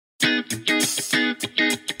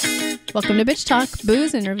Welcome to Bitch Talk,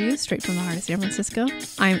 booze interviews straight from the heart of San Francisco.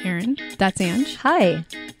 I'm Erin. That's Ange. Hi.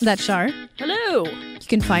 That's Shar. Hello. You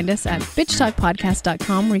can find us at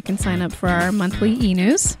bitchtalkpodcast.com where you can sign up for our monthly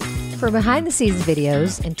e-news. For behind-the-scenes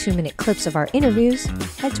videos and 2-minute clips of our interviews,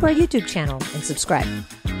 head to our YouTube channel and subscribe.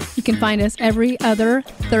 You can find us every other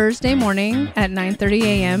Thursday morning at 9:30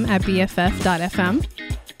 a.m. at bff.fm.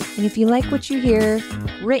 And if you like what you hear,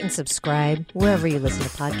 rate and subscribe wherever you listen to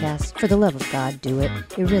podcasts. For the love of God, do it.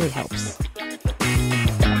 It really helps.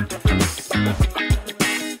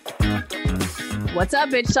 What's up,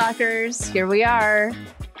 bitch talkers? Here we are.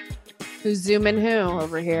 Who's zooming who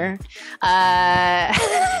over here? You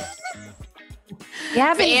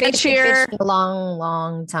haven't been Ange here. in a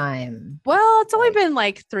long time. Well, it's only been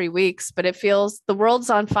like 3 weeks, but it feels the world's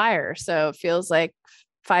on fire. So it feels like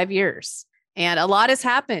 5 years. And a lot has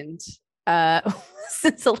happened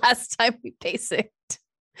since the last time we basicked.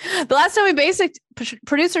 The last time we basicked,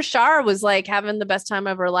 producer Shar was like having the best time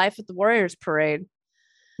of her life at the Warriors parade.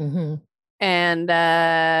 Mm-hmm.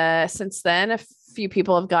 And since then, a few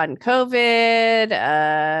people have gotten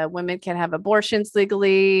COVID. Women can have abortions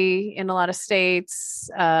legally in a lot of states.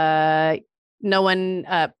 Cops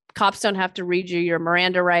don't have to read you your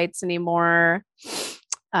Miranda rights anymore.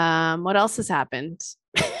 What else has happened?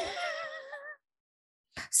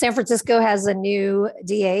 San Francisco has a new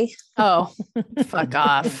DA. Oh, fuck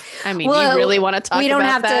off. I mean, you really want to talk we don't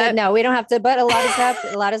about have that? to. No, we don't have to. But a lot has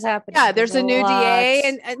happened. A lot has happened. Yeah, there's a new DA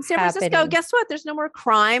in San Francisco. happening. Guess what? There's no more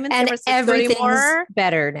crime in San And Francisco everything's anymore.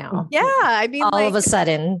 better now. Yeah, I mean, all of a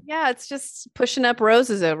sudden, yeah, it's just pushing up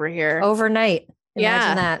roses over here. overnight. Yeah.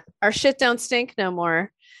 Imagine that. Our shit don't stink no more.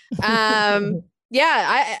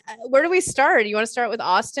 Yeah, where do we start? You want to start with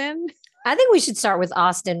Austin? I think we should start with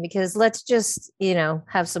Austin because let's just,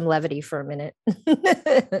 have some levity for a minute.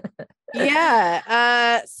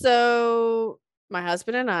 Yeah. So my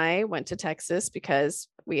husband and I went to Texas because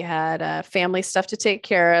we had family stuff to take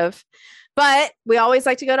care of, but we always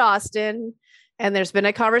like to go to Austin. And there's been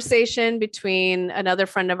a conversation between another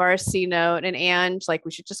friend of ours, C Note, and Ange, like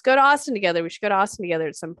we should just go to Austin together. We should go to Austin together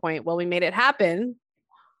at some point. Well, we made it happen.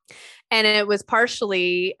 And it was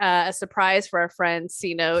partially a surprise for our friend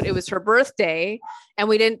C Note. It was her birthday, and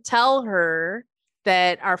we didn't tell her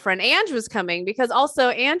that our friend Ange was coming because also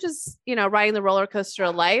Ange is, riding the roller coaster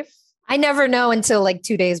of life. I never know until like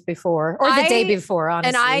 2 days before or the day before, honestly.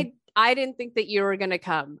 And I didn't think that you were going to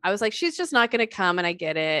come. I was like, she's just not going to come. And I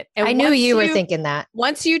get it. And I knew you were thinking that.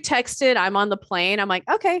 Once you texted, I'm on the plane. I'm like,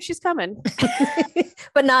 okay, she's coming.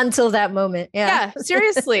 But not until that moment. Yeah,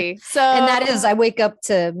 seriously. So, and that is, I wake up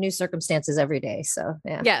to new circumstances every day. So,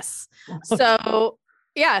 yeah. Yes. So,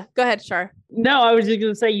 yeah, go ahead, Shar. No, I was just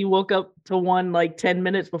going to say you woke up to one like 10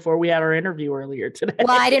 minutes before we had our interview earlier today.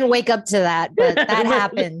 Well, I didn't wake up to that, but that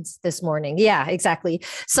happened this morning. Yeah, exactly.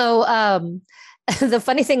 So, the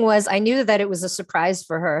funny thing was I knew that it was a surprise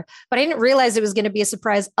for her, but I didn't realize it was going to be a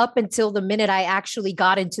surprise up until the minute I actually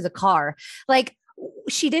got into the car. Like,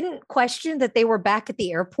 she didn't question that they were back at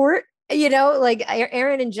the airport, like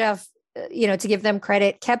Aaron and Jeff, to give them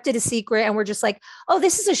credit, kept it a secret. And we're just like, oh,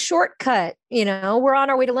 this is a shortcut. We're on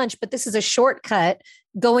our way to lunch, but this is a shortcut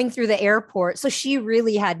going through the airport. So she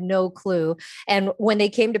really had no clue. And when they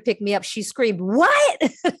came to pick me up, she screamed, "What?"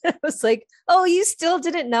 I was like, oh, you still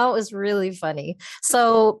didn't know? It was really funny.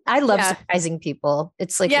 So I love surprising people.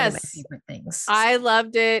 It's like one of my favorite things. I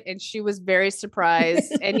loved it. And she was very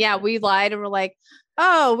surprised. And yeah, we lied and we're like,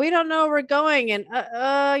 oh, we don't know where we're going. And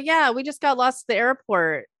yeah, we just got lost at the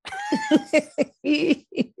airport.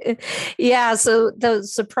 Yeah, so the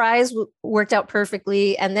surprise worked out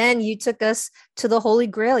perfectly. And then you took us to the Holy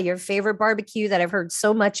Grail, your favorite barbecue that I've heard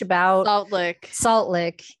so much about. Salt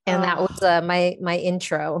Lick. And that was my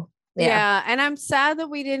intro. Yeah. And I'm sad that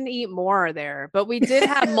we didn't eat more there, but we did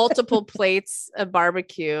have multiple plates of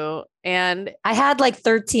barbecue. And I had like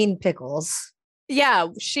 13 pickles. Yeah,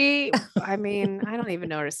 I don't even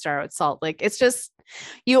know where to start with Salt Lick. It's just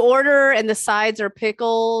you order and the sides are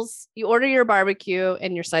pickles. You order your barbecue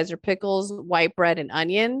and your sides are pickles, white bread, and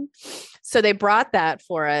onion. So they brought that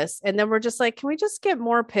for us. And then we're just like, can we just get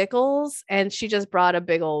more pickles? And she just brought a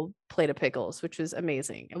big old plate of pickles, which was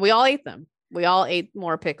amazing. And we all ate them. We all ate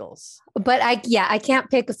more pickles. But I can't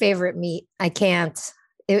pick a favorite meat. I can't.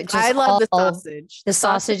 I love the sausage. The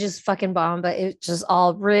sausage is fucking bomb, but it's just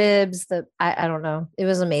all ribs. I don't know. It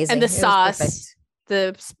was amazing. And the sauce,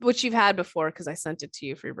 which you've had before because I sent it to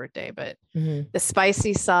you for your birthday, but the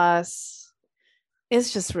spicy sauce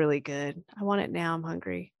is just really good. I want it now. I'm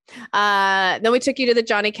hungry. Then we took you to the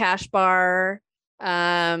Johnny Cash bar,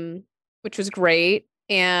 which was great.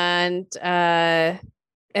 And then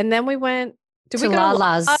we went Did to we go to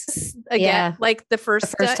Lala's. Lala's again? Yeah. Like the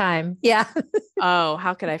first time. Yeah. Oh,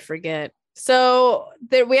 how could I forget? So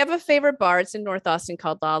there, we have a favorite bar. It's in North Austin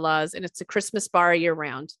called Lala's, and it's a Christmas bar year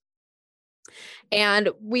round. And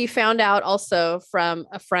we found out also from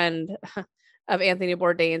a friend of Anthony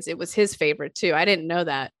Bourdain's, it was his favorite too. I didn't know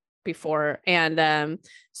that before. And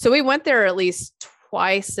so we went there at least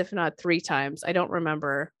twice, if not 3 times. I don't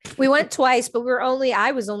remember. We went twice, but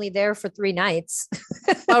I was only there for 3 nights.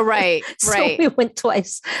 Oh, right. So Right. we went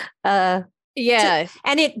twice. Yeah.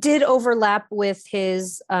 And it did overlap with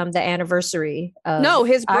his the anniversary of No,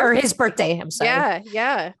 his or birthday. his birthday. I'm sorry.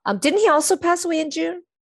 Yeah. Yeah. Didn't he also pass away in June?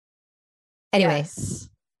 Anyway, Yes.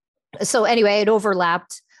 so anyway, it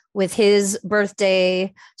overlapped with his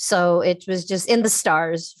birthday. So it was just in the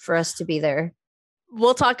stars for us to be there.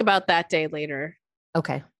 We'll talk about that day later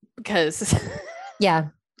Okay. because Yeah.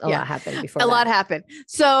 A Yeah. lot happened before a lot that. happened.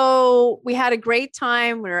 So we had a great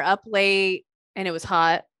time. We were up late and it was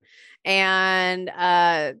hot. And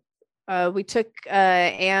we took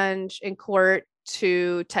Ange and Court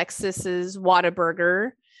to Texas's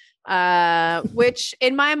Whataburger, which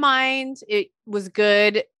in my mind, it was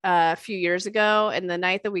good a few years ago. And the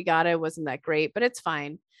night that we got it wasn't that great, but it's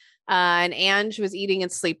fine. And Ange was eating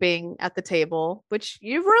and sleeping at the table, which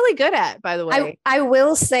you're really good at, by the way. I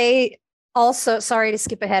will say also, sorry to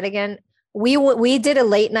skip ahead again. We did a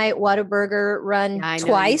late night Whataburger run I know you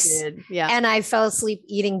twice, did. Yeah. and I fell asleep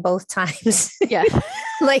eating both times. Yeah.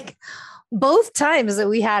 Like both times that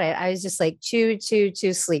we had it, I was just like chew,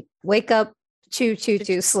 sleep, wake up, chew,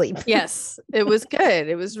 sleep. Yes, it was good.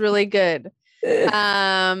 It was really good.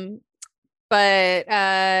 But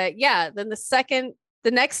yeah, then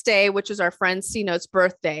the next day, which was our friend C Note's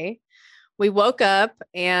birthday, we woke up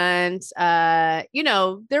and there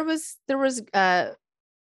was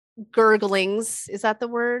gurglings. Is that the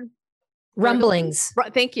word? Rumblings.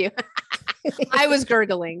 Thank you. I was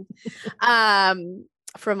gurgling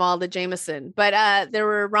from all the Jameson, but there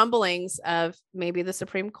were rumblings of maybe the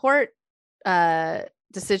Supreme Court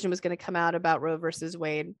decision was going to come out about Roe versus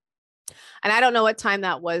Wade. And I don't know what time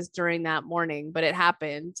that was during that morning, but it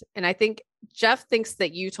happened. And I think Jeff thinks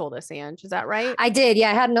that you told us, Ange. Is that right? I did.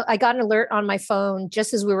 Yeah. I got an alert on my phone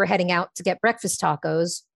just as we were heading out to get breakfast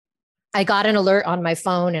tacos. I got an alert on my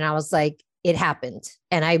phone and I was like, it happened.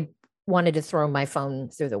 And I wanted to throw my phone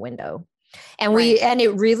through the window. And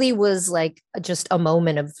it really was like just a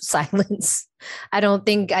moment of silence. I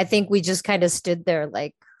think we just kind of stood there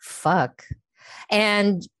like, fuck.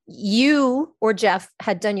 And you or Jeff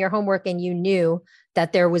had done your homework and you knew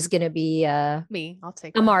that there was going to be me. I'll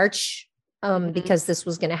take a march because this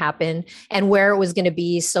was going to happen and where it was going to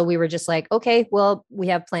be. So we were just like, okay, well, we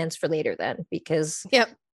have plans for later then, because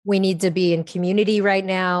we need to be in community right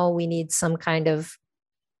now. We need some kind of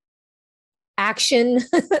action.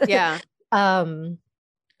 Yeah. And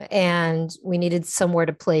we needed somewhere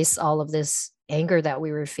to place all of this anger that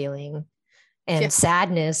we were feeling and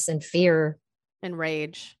sadness and fear and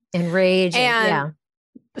rage. And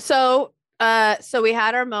so we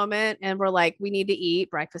had our moment and we're like, we need to eat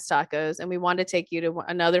breakfast tacos. And we wanted to take you to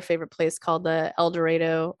another favorite place called the El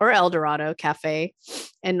Dorado Cafe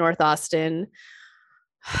in North Austin,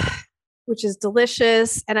 which is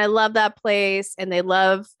delicious. And I love that place. And they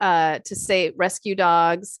love to say rescue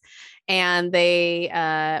dogs. And they,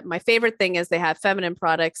 my favorite thing is they have feminine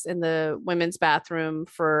products in the women's bathroom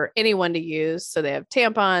for anyone to use. So they have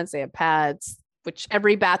tampons, they have pads, which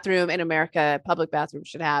every bathroom in America, public bathroom,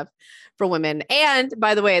 should have for women. And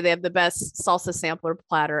by the way, they have the best salsa sampler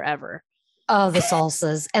platter ever. Oh, the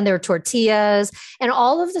salsas and their tortillas and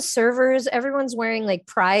all of the servers. Everyone's wearing like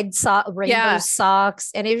pride rainbow socks.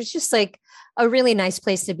 And it was just like a really nice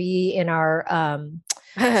place to be in our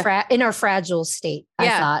in our fragile state.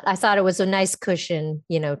 I thought it was a nice cushion,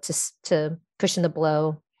 to cushion the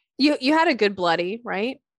blow. You had a good bloody,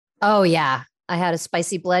 right? Oh yeah. I had a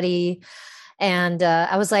spicy bloody. And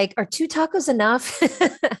I was like, are 2 tacos enough?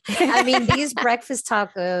 I mean, these breakfast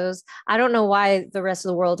tacos, I don't know why the rest of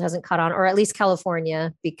the world hasn't caught on, or at least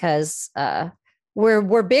California, because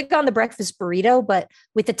we're big on the breakfast burrito, but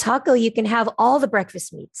with the taco, you can have all the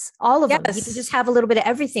breakfast meats, all of them. You can just have a little bit of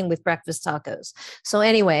everything with breakfast tacos. So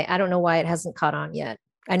anyway, I don't know why it hasn't caught on yet.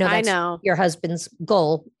 I know that's your husband's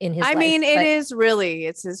goal in his life. I mean, it is really,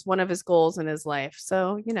 it's one of his goals in his life.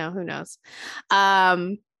 So, who knows?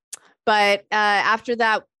 But after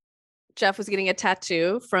that, Jeff was getting a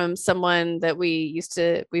tattoo from someone that we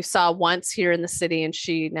saw once here in the city, and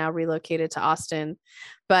she now relocated to Austin.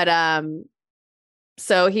 But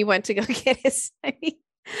so he went to go get his.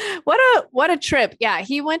 What a trip! Yeah,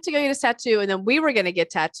 he went to go get his tattoo, and then we were going to get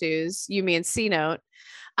tattoos. You, me, and C Note.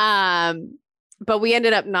 but we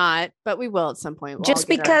ended up not, but we will at some point. We'll Just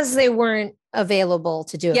because they weren't available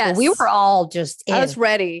to do it. Yes. But we were all just in. I was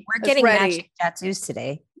ready. We're getting matching tattoos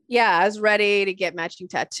today. Yeah, I was ready to get matching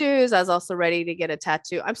tattoos. I was also ready to get a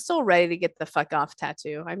tattoo. I'm still ready to get the fuck off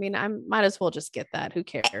tattoo. I mean, I might as well just get that. Who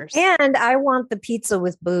cares? And I want the pizza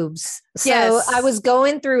with boobs. So Yes. I was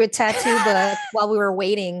going through a tattoo book while we were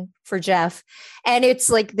waiting for Jeff. And it's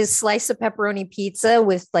like this slice of pepperoni pizza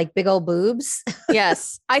with like big old boobs.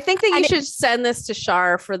 Yes. I think that you And should send this to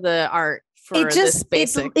Shar for the art. For this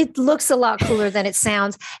basic. It looks a lot cooler than it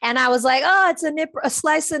sounds. And I was like, oh, it's a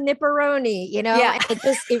slice of nipperoni, you know? Yeah. And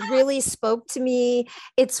it really spoke to me.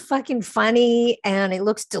 It's fucking funny and it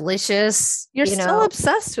looks delicious. You're you still know?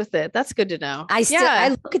 obsessed with it. That's good to know. I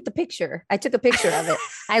look at the picture. I took a picture of it.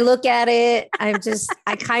 I look at it. I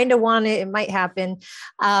kind of want it. It might happen.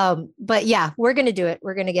 But yeah, we're going to do it.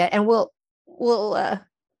 We're going to get, and we'll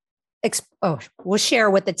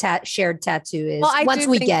share what the shared tattoo is once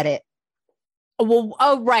we get it. Well,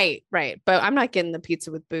 right. But I'm not getting the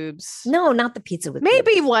pizza with boobs. No, not the pizza with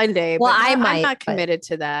maybe boobs. one day. Well, but I might. I'm not committed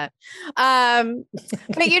to that.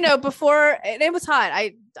 But before it was hot.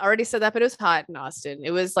 I already said that, but it was hot in Austin. It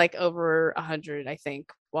was like over 100, I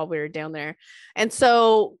think, while we were down there. And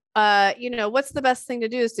so, what's the best thing to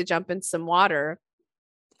do is to jump in some water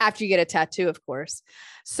after you get a tattoo, of course.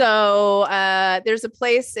 So there's a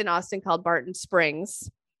place in Austin called Barton Springs,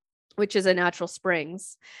 which is a natural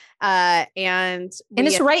springs. And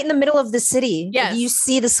it's right in the middle of the city. Yes. You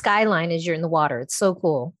see the skyline as you're in the water. It's so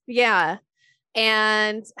cool. Yeah.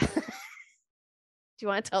 And do you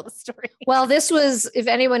want to tell the story? Well, this was, if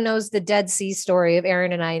anyone knows the Dead Sea story of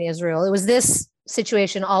Aaron and I in Israel, it was this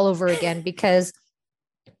situation all over again, because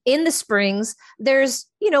in the springs, there's,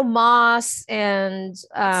 moss and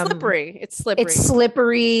slippery. It's slippery. It's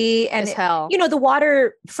slippery and as hell. The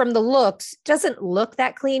water from the looks doesn't look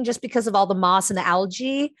that clean just because of all the moss and the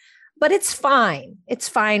algae, but it's fine. It's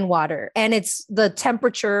fine water. And the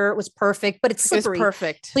temperature was perfect, but it's slippery. It was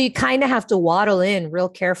perfect. So you kind of have to waddle in real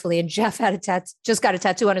carefully. And Jeff had just got a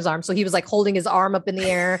tattoo on his arm. So he was like holding his arm up in the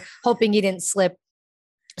air, hoping he didn't slip.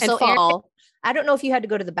 And so fall. Aaron, I don't know if you had to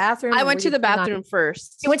go to the bathroom. I went to the bathroom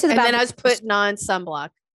first. You went to the bathroom. And then I was putting on sunblock.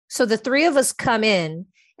 So the three of us come in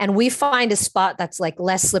and we find a spot that's like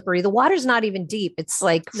less slippery. The water's not even deep. It's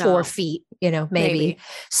like 4 feet, maybe.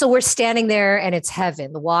 So we're standing there and it's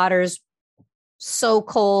heaven. The water's so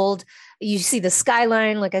cold. You see the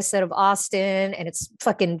skyline, like I said, of Austin, and it's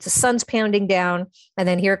fucking, the sun's pounding down. And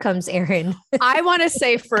then here comes Aaron. I want to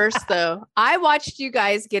say first, though, I watched you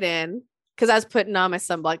guys get in, because I was putting on my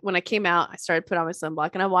sunblock. When I came out, I started putting on my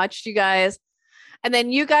sunblock and I watched you guys. And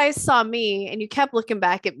then you guys saw me and you kept looking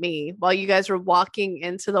back at me while you guys were walking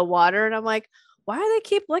into the water. And I'm like, why do they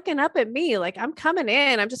keep looking up at me? Like, I'm coming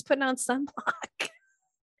in. I'm just putting on sunblock.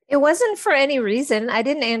 It wasn't for any reason. I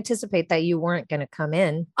didn't anticipate that you weren't going to come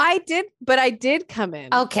in. I did come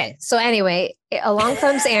in. Okay. So anyway, along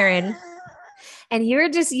comes Aaron. And you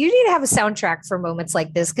need to have a soundtrack for moments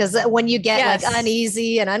like this, because when you get like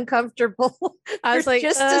uneasy and uncomfortable, I was like,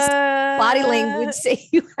 just this body language say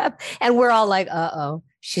you have, and we're all like, uh-oh,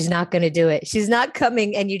 she's not going to do it. She's not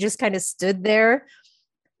coming. And you just kind of stood there.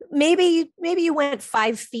 Maybe you went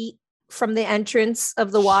 5 feet from the entrance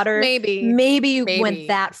of the water. Maybe you went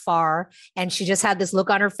that far, and she just had this look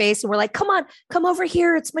on her face, and we're like, come over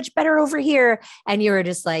here. It's much better over here. And you were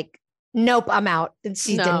just like, nope, I'm out. And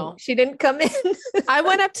she didn't come in. I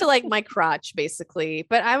went up to like my crotch basically,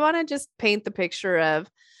 but I want to just paint the picture of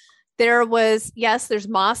there's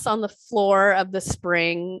moss on the floor of the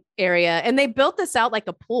spring area, and they built this out like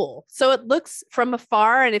a pool. So it looks from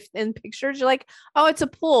afar, and if in pictures you're like, oh, it's a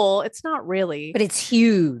pool. It's not really, but it's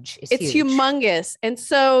huge. It's huge. Humongous. And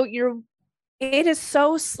so it is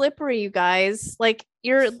so slippery, you guys. Like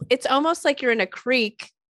it's almost like you're in a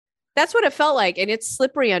creek. That's what it felt like. And it's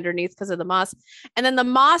slippery underneath because of the moss. And then the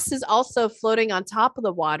moss is also floating on top of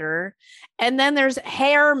the water. And then there's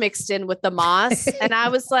hair mixed in with the moss. And I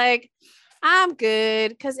was like, I'm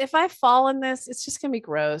good. Because if I fall in this, it's just going to be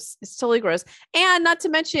gross. It's totally gross. And not to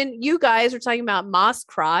mention, you guys were talking about moss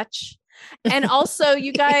crotch. And also,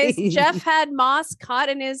 you guys, Jeff had moss caught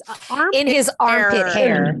in his armpit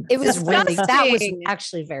hair. It was disgusting. That was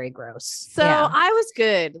actually very gross. So I was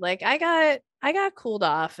good. Like I got cooled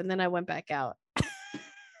off, and then I went back out.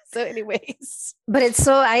 So anyways, but it's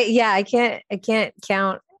so I can't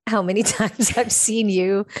count how many times I've seen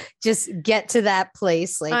you just get to that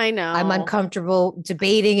place. Like, I know. I'm uncomfortable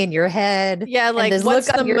debating in your head. Yeah, and like this what's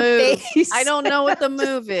look the on your move? face. I don't know what the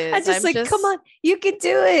move is. I'm just come on, you can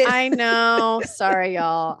do it. I know. Sorry,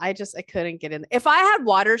 y'all. I couldn't get in. If I had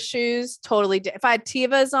water shoes, if I had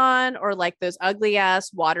Tevas on or like those ugly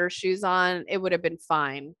ass water shoes on, it would have been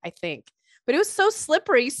fine, I think. But it was so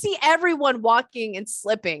slippery. You see everyone walking and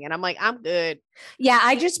slipping, and I'm like, I'm good. Yeah,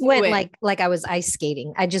 I just went like I was ice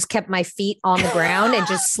skating. I just kept my feet on the ground and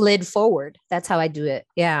just slid forward. That's how I do it.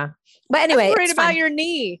 Yeah. But anyway, I'm worried about your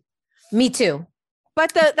knee. Me too.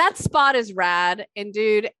 But that spot is rad. And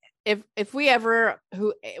dude, if we ever,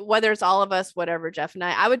 whether it's all of us, whatever, Jeff and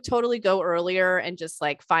I would totally go earlier and just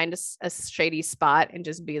like find a shady spot and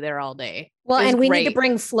just be there all day. Well, and we need to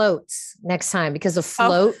bring floats next time because a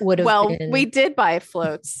float would have been... we did buy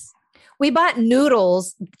floats. We bought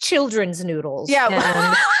noodles, children's noodles. Yeah.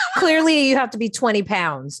 And clearly you have to be 20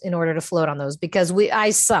 pounds in order to float on those because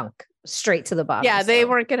I sunk straight to the bottom. Yeah, they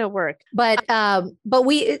weren't going to work. But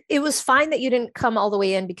it was fine that you didn't come all the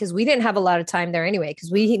way in because we didn't have a lot of time there anyway,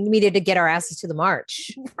 because we needed to get our asses to the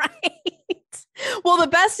march. Right. Well, the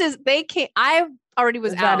best is they came. I already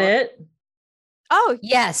was out. Is that it? Oh,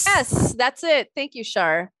 yes. Yes, that's it. Thank you,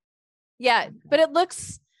 Shar. Yeah, but it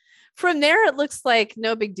looks like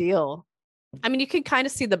no big deal. I mean, you can kind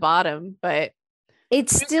of see the bottom, but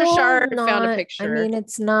it's still Shar not, found a picture. I mean,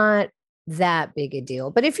 it's not that big a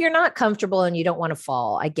deal, but if you're not comfortable and you don't want to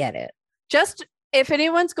fall, I get it. Just if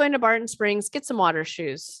anyone's going to Barton Springs, get some water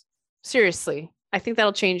shoes. Seriously, I think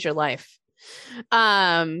that'll change your life.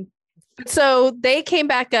 So they came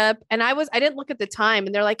back up and I didn't look at the time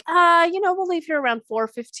and they're like, we'll leave here around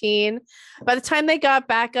 4:15. By the time they got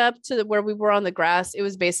back up to where we were on the grass, it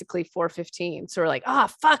was basically 4:15. So we're like,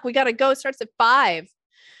 fuck, we got to go. It starts at 5.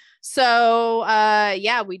 So,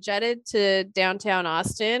 we jetted to downtown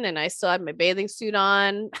Austin and I still had my bathing suit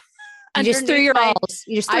on. You just threw your alls.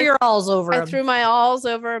 You just threw your alls over. I threw my alls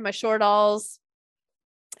over, my short alls.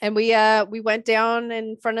 And we went down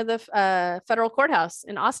in front of the federal courthouse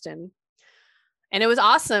in Austin. And it was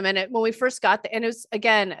awesome. And when we first got there, and it was,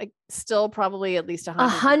 again, still probably at least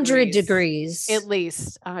 100 degrees. At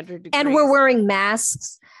least 100 degrees. And we're wearing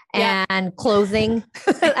masks and clothing.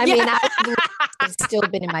 I mean, I've still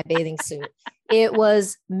been in my bathing suit. It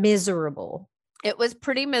was miserable. It was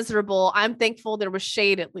pretty miserable. I'm thankful there was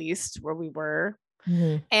shade at least where we were.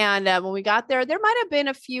 Mm-hmm. And when we got there might have been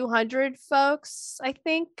a few hundred folks, I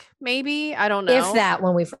think, maybe. I don't know. If that,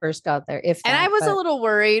 when we first got there. And I was a little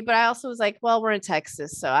worried, but I also was like, well, we're in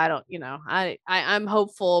Texas, so I don't, I'm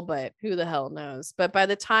hopeful, but who the hell knows? But by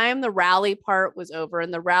the time the rally part was over,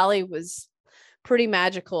 and the rally was pretty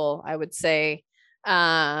magical, I would say,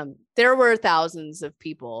 there were thousands of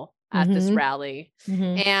people at this rally.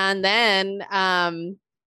 Mm-hmm. And then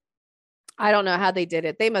I don't know how they did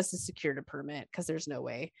it. They must have secured a permit because there's no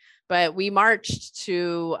way. But we marched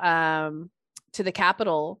to the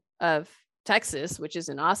capital of Texas, which is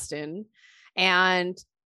in Austin. And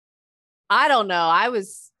I don't know.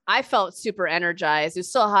 I felt super energized. It was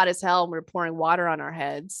still hot as hell and we were pouring water on our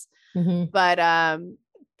heads. Mm-hmm. But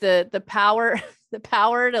the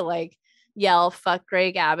power to like yell fuck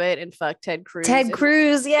Greg Abbott and fuck Ted Cruz. Ted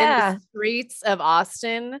Cruz, yeah. In the streets of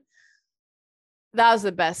Austin. That was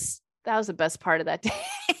the best part of that day.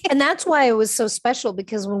 And that's why it was so special,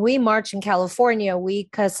 because when we march in California, we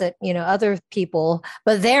cuss at, other people,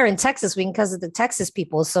 but there in Texas, we can cuss at the Texas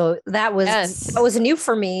people. So that was new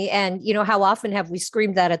for me. And how often have we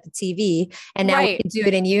screamed that at the TV? And now we can do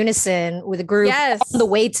it in unison with a group on the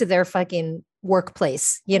way to their fucking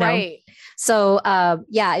workplace, Right. So,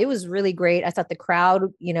 it was really great. I thought the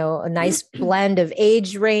crowd, a nice blend of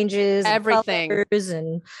age ranges, everything. And colors,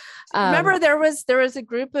 and remember there was a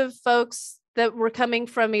group of folks that were coming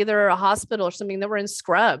from either a hospital or something that were in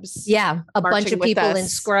scrubs. Yeah. A bunch of people in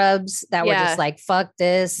scrubs that were just like, fuck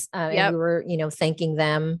this. And we were, thanking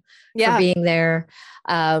them for being there.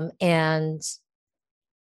 And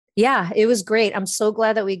it was great. I'm so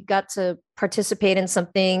glad that we got to participate in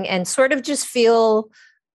something and sort of just feel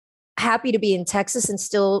happy to be in Texas and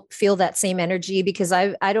still feel that same energy, because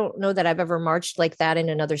I don't know that I've ever marched like that in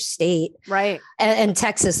another state. Right. And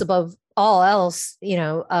Texas, above all else,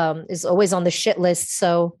 is always on the shit list.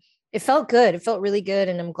 So it felt good. It felt really good.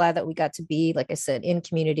 And I'm glad that we got to be, like I said, in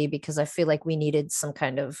community, because I feel like we needed some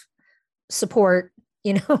kind of support,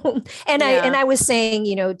 and I was saying,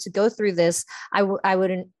 to go through this, I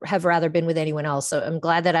wouldn't have rather been with anyone else. So I'm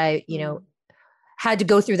glad that I, had to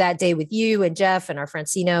go through that day with you and Jeff and our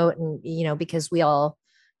Francino, and, because we all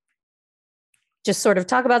just sort of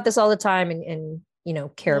talk about this all the time and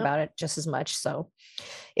care Yep. about it just as much. So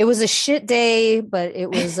it was a shit day, but it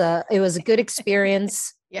was a good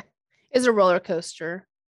experience. It's a roller coaster.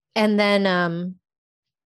 And then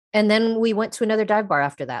we went to another dive bar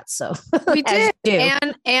after that. So We as did. you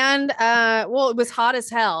do. And well, it was hot as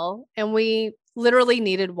hell and we literally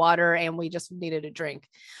needed water and we just needed a drink.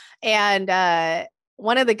 And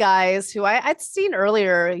one of the guys who I'd seen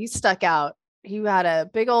earlier, he stuck out. He had a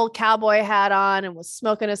big old cowboy hat on and was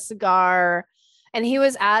smoking a cigar. And he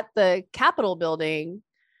was at the Capitol building.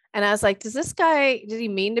 And I was like, did he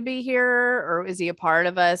mean to be here? Or is he a part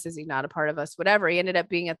of us? Is he not a part of us? Whatever. He ended up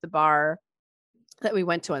being at the bar that we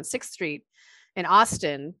went to on 6th Street in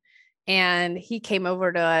Austin. And he came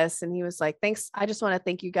over to us and he was like, thanks. I just want to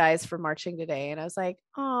thank you guys for marching today. And I was like,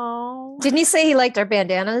 oh, Didn't he say he liked our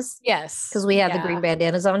bandanas? yes. Because we had the green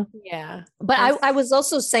bandanas on. Yeah. But Yes. I was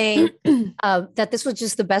also saying that this was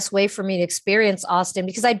just the best way for me to experience Austin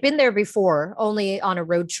because I'd been there before, only on a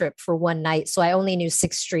road trip for one night. So I only knew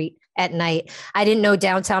 6th Street at night. I didn't know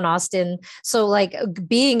downtown Austin. So like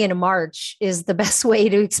being in March is the best way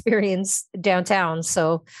to experience downtown.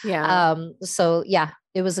 So Yeah. so yeah,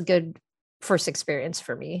 it was a good first experience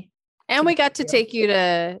for me. And we got to take you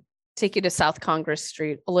to South Congress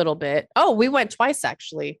Street a little bit. Oh, we went twice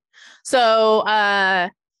actually. So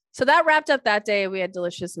so that wrapped up that day. We had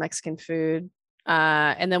delicious Mexican food.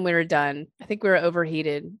 And then we were done. I think we were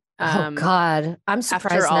overheated. Oh God, I'm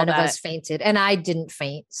surprised all none of that- us fainted, and I didn't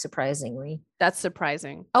faint. Surprisingly, That's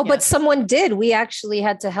surprising. oh, but Yes. someone did. We actually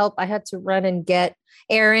had to help. I had to run and get.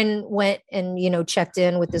 Aaron went and checked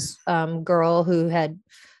in with this girl who had.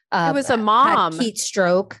 It was a had mom. heat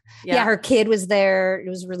stroke. Yeah. Her kid was there. It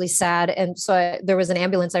was really sad, and so there was an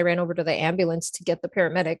ambulance. I ran over to the ambulance to get the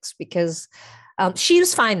paramedics because. She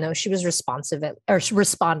was fine though. She was responsive or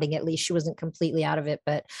responding at least. She wasn't completely out of it,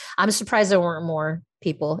 but I'm surprised there weren't more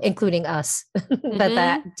people, including us,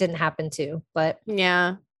 that didn't happen to. But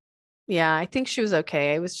Yeah. Yeah. I think she was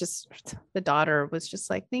okay. It was just the daughter was just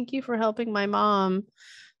like, thank you for helping my mom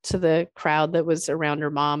to the crowd that was around her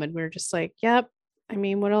mom. And we were just like, yep. I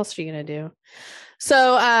mean, what else are you going to do?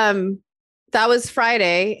 So that was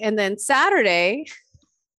Friday. And then Saturday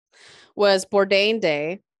was Bourdain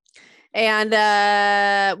Day. And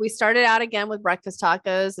we started out again with breakfast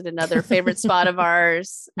tacos at another favorite spot of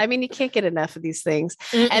ours. I mean, you can't get enough of these things.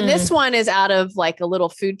 And this one is out of like a little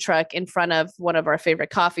food truck in front of one of our favorite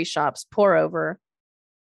coffee shops, Once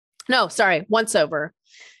Over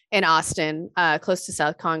in Austin, close to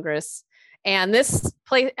South Congress. And this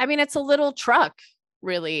place, I mean, it's a little truck,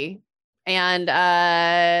 really. And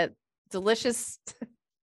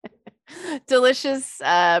delicious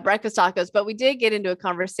breakfast tacos, but we did get into a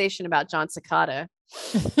conversation about John Cicada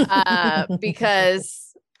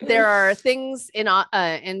because there are things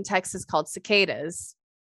in Texas called cicadas.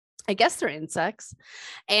 I guess they're insects,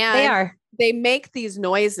 and they make these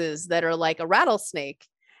noises that are like a rattlesnake.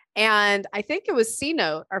 And I think it was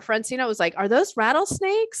C-Note, our friend C-Note was like, "Are those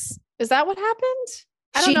rattlesnakes? Is that what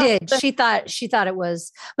happened?" She did. She thought it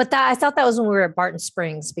was, but I thought that was when we were at Barton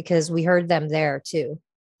Springs because we heard them there too.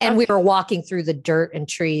 And we were walking through the dirt and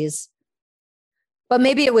trees, but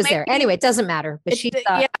maybe it was there. Anyway, it doesn't matter. But she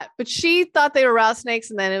thought they were rattlesnakes.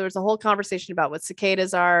 And then there was a whole conversation about what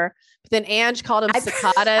cicadas are. But then Ange called them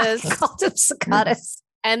cicadas. I called them cicadas.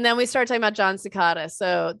 And then we started talking about John Cicada.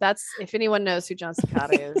 So that's, if anyone knows who John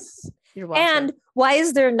Cicada is, you're welcome. And why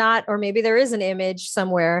is there not, or maybe there is an image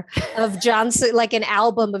somewhere of John, like an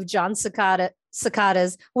album of John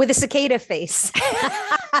cicadas with a cicada face.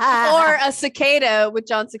 Or a cicada with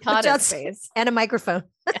John Cicada's face. And a microphone.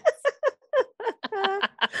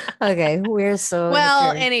 Okay, we're so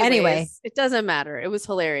well. Anyway, it doesn't matter. It was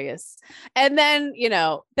hilarious. And then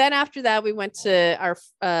then after that, we went to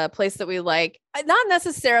our place that we like. Not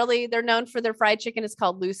necessarily they're known for their fried chicken. It's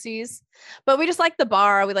called Lucy's, but we just like the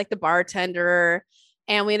bar. We like the bartender,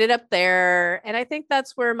 and we ended up there. And I think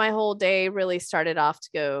that's where my whole day really started off to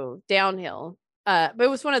go downhill. But it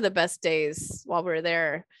was one of the best days while we were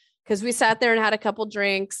there because we sat there and had a couple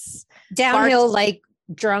drinks. Downhill, like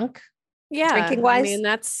drunk. Yeah. Drinking wise. I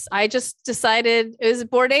mean, I just decided it was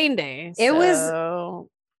Bourdain Day. It was.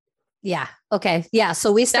 Yeah. Okay. Yeah.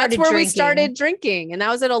 So we started we started drinking. And that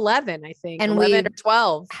was at 11, I think. And 11 or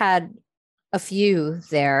 12. Had a few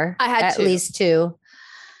there. I had at least 2.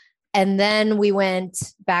 And then we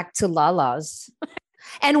went back to Lala's.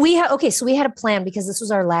 And we had a plan because this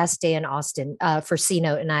was our last day in Austin for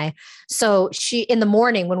C-Note and I. So she, in the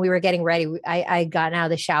morning when we were getting ready, I got out of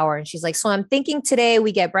the shower and she's like, so I'm thinking today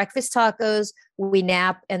we get breakfast tacos, we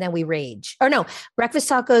nap, and then we rage. Or no, breakfast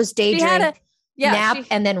tacos, day drink. Yeah, nap,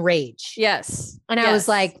 and then rage. Yes. And I was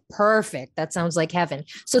like, perfect. That sounds like heaven.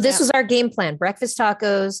 So this was our game plan: breakfast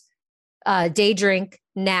tacos, day drink,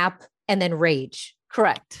 nap, and then rage.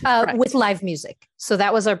 Correct. With live music. So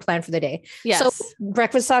that was our plan for the day. Yes. So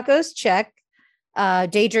breakfast tacos, check.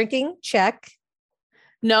 Day drinking, check.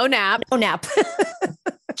 No nap. No nap.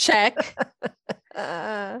 Check.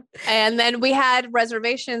 And then we had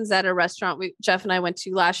reservations at a restaurant Jeff and I went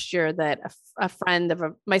to last year that a friend of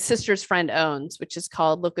my sister's friend owns, which is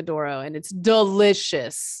called Lucadoro, and it's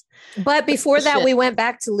delicious. But before that, we went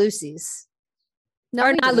back to Lucy's. No,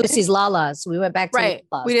 or not Lucy's, Lala's. We went back to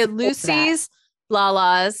Lala's. We did Lucy's,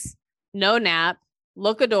 Lala's, no nap,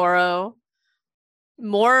 Lucadoro,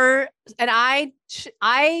 more. And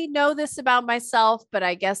I know this about myself, but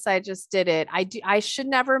I guess I just did it. I should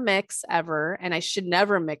never mix ever. And I should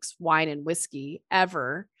never mix wine and whiskey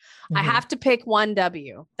ever. Mm-hmm. I have to pick one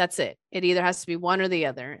W. That's it. It either has to be one or the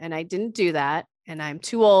other. And I didn't do that. And I'm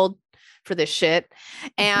too old for this shit.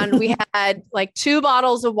 And we had like 2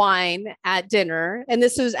 bottles of wine at dinner. And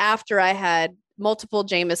this was after I had multiple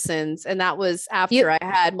Jamesons. And that was after I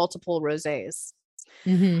had multiple rosés.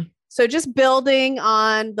 Mm-hmm. So just building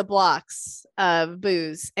on the blocks of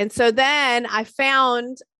booze. And so then I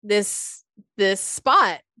found this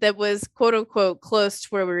spot that was quote unquote close to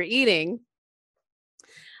where we were eating.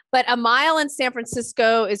 But a mile in San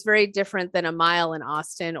Francisco is very different than a mile in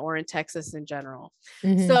Austin or in Texas in general.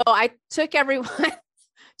 Mm-hmm. So I took everyone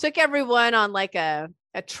on like a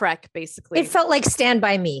trek, basically. It felt like Stand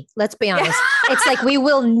By Me. Let's be honest. It's like we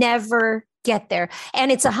will never get there.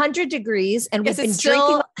 And it's 100 degrees and we've been drinking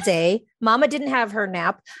all day. Mama didn't have her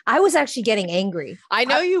nap. I was actually getting angry. I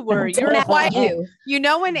know you were. You're quiet. You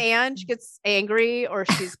know, when Ange gets angry or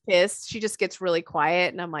she's pissed, she just gets really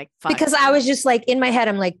quiet. And I'm like, fuck. Because I was just like, in my head,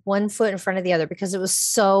 I'm like one foot in front of the other because it was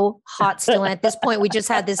so hot still. And at this point, we just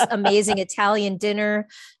had this amazing Italian dinner,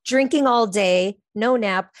 drinking all day, no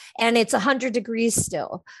nap. And it's 100 degrees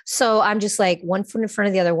still. So I'm just like one foot in front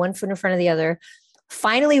of the other, one foot in front of the other.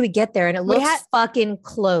 Finally, we get there and it looks fucking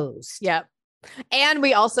closed. Yep. And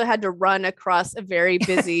we also had to run across a very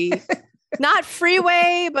busy, not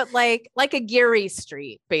freeway, but like a Geary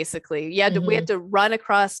Street, basically. We had to run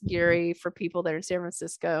across Geary for people that are in San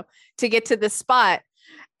Francisco to get to this spot.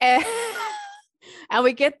 And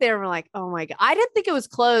we get there and we're like, oh my God. I didn't think it was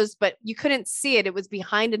closed, but you couldn't see it. It was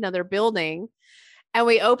behind another building. And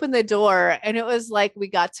we opened the door and it was like we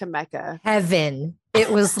got to Mecca. Heaven. It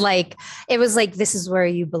was like, this is where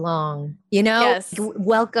you belong, you know? Yes.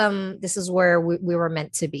 Welcome. This is where we were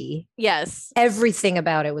meant to be. Yes. Everything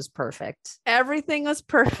about it was perfect. Everything was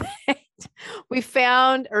perfect. We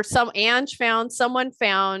found, someone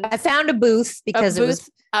found. I found a booth because it was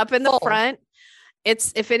up in the front.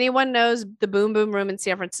 It's, if anyone knows the Boom Boom Room in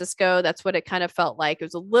San Francisco, that's what it kind of felt like. It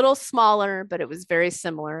was a little smaller, but it was very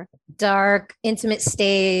similar. Dark, intimate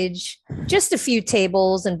stage, just a few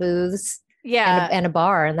tables and booths. Yeah. And a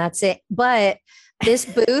bar, and that's it. But this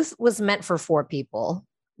booth was meant for 4 people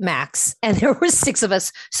max. And there were 6 of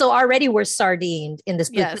us. So already we're sardined in this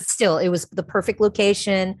booth. Yes. But still, it was the perfect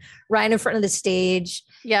location, right in front of the stage.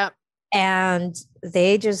 Yeah. And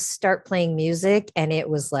they just start playing music. And it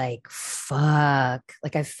was like, fuck.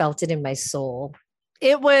 Like I felt it in my soul.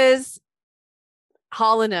 It was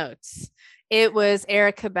Hall & Oates. It was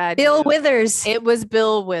Erykah Badu. Bill Withers. It was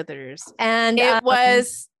Bill Withers. And it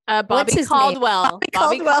was Bobby Caldwell.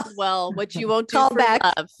 Bobby Caldwell, what you won't do for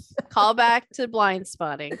love. Call back to Blind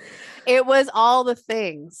Spotting. It was all the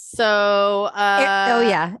things. So,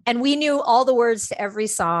 yeah. And we knew all the words to every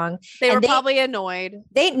song. They were probably annoyed.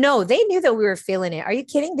 They knew that we were feeling it. Are you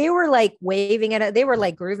kidding? They were like waving at it. They were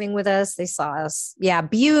like grooving with us. They saw us. Yeah.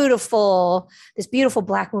 Beautiful. This beautiful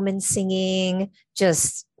Black woman singing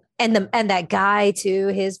and that guy too,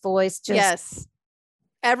 his voice. Just yes.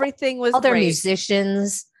 Everything was other great.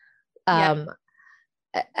 Musicians. And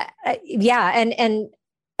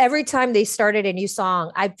every time they started a new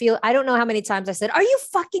song, I don't know how many times I said, are you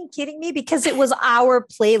fucking kidding me? Because it was our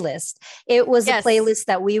playlist. It was a playlist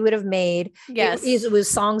that we would have made. Yes. It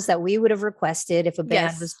was songs that we would have requested if a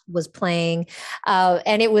band was playing.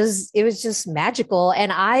 And it was just magical.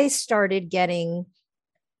 And I started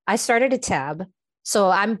a tab.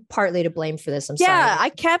 So I'm partly to blame for this. I'm sorry. Yeah,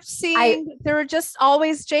 I kept seeing there were just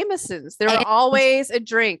always Jamesons. There were always a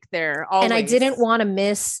drink there. Always. And I didn't want to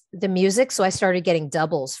miss the music. So I started getting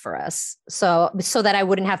doubles for us. So that I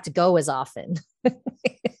wouldn't have to go as often.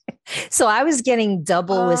 So I was getting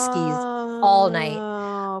double whiskeys all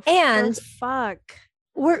night. And fuck.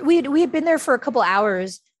 We had been there for a couple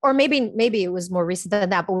hours, or maybe it was more recent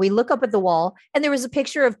than that. But we look up at the wall and there was a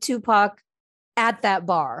picture of Tupac at that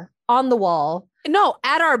bar on the wall. No,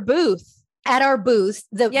 at our booth. at our booth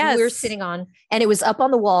that we were Yes. sitting on, and it was up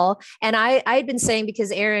on the wall. And I had been saying,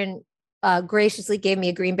 because Aaron graciously gave me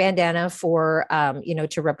a green bandana for,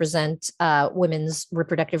 to represent women's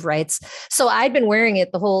reproductive rights. So I'd been wearing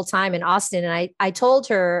it the whole time in Austin. And I told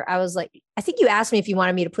her, I was like, I think you asked me if you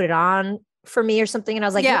wanted me to put it on for me or something. And I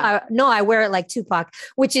was like, Yeah. no, I wear it like Tupac,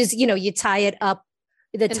 which is, you tie it up.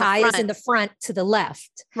 The tie is in the front to the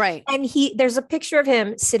left. Right. And there's a picture of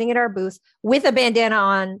him sitting at our booth with a bandana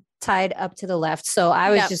on, tied up to the left. So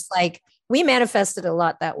I was just like, we manifested a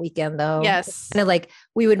lot that weekend though. Yes. And like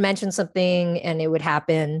we would mention something and it would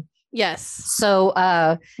happen. Yes.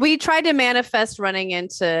 So we tried to manifest running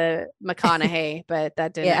into McConaughey, but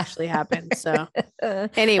that didn't actually happen. So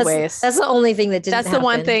anyways, that's the only thing that didn't That's the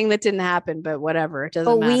one thing that didn't happen, but whatever. It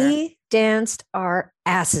doesn't matter. We danced our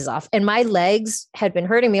asses off, and my legs had been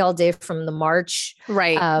hurting me all day from the march.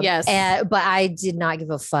 Right. Yes. But I did not give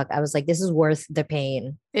a fuck. I was like, this is worth the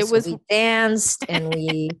pain. We danced and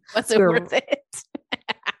we was it worth it?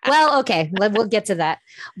 Well, okay, we'll get to that.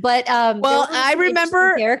 But I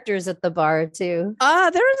remember characters at the bar too.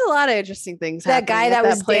 There was a lot of interesting things. That guy that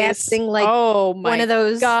was dancing like one of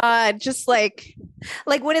those. God, just like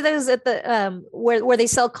one of those at the where they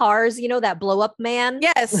sell cars. That blow up man.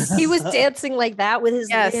 Yes, he was dancing like that with his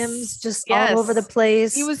limbs just all over the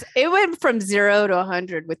place. It went from 0 to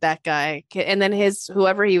 100 with that guy, and then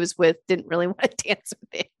whoever he was with didn't really want to dance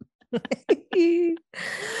with him.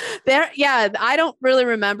 I don't really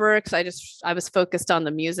remember because I was focused on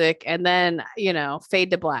the music, and then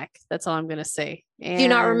fade to black. That's all I'm gonna say. And do you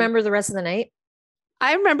not remember the rest of the night?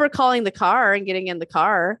 I remember calling the car and getting in the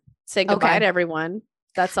car, saying goodbye to everyone.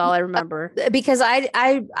 That's all I remember. Because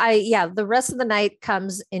the rest of the night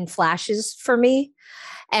comes in flashes for me.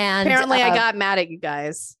 And apparently I got mad at you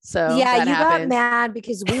guys. So you got mad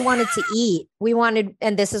because we wanted to eat.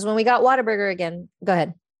 And this is when we got Whataburger again. Go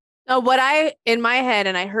ahead. No, what in my head,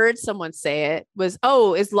 and I heard someone say it was,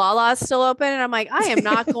 "Oh, is Lala still open?" And I'm like, I am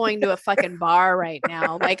not going to a fucking bar right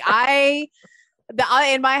now. Like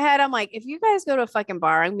in my head, I'm like, if you guys go to a fucking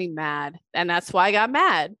bar, I'm gonna be mad, and that's why I got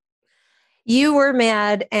mad. You were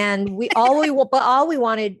mad, and all we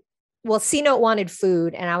wanted. Well, C-Note wanted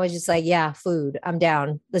food, and I was just like, yeah, food. I'm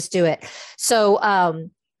down. Let's do it. So,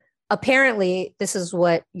 apparently this is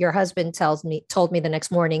what your husband told me the next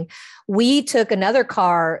morning. We took another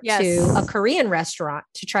car to a Korean restaurant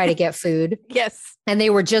to try to get food. Yes. And they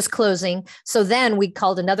were just closing. So then we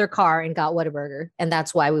called another car and got Whataburger. And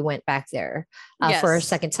that's why we went back there for a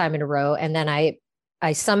second time in a row. And then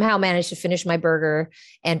I somehow managed to finish my burger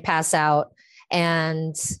and pass out.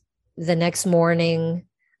 And the next morning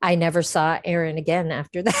I never saw Aaron again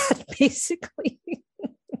after that, basically.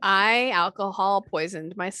 I alcohol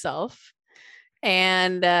poisoned myself,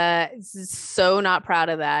 and so not proud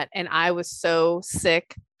of that. And I was so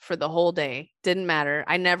sick for the whole day. Didn't matter.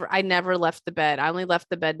 I never left the bed. I only left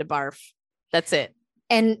the bed to barf. That's it.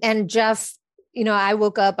 And Jeff, I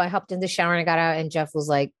woke up, I hopped in the shower and I got out, and Jeff was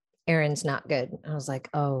like, Aaron's not good. I was like,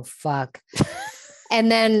 oh, fuck. And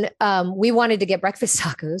then we wanted to get breakfast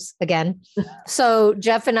tacos again. So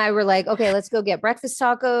Jeff and I were like, okay, let's go get breakfast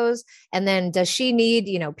tacos. And then does she need,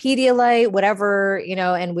 Pedialyte, whatever,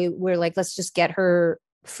 and we're like, let's just get her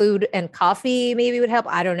food and coffee maybe would help.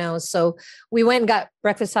 I don't know. So we went and got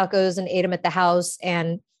breakfast tacos and ate them at the house.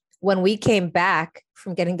 And when we came back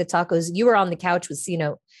from getting the tacos, you were on the couch with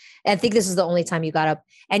C-Note. And I think this is the only time you got up,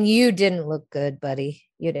 and you didn't look good, buddy.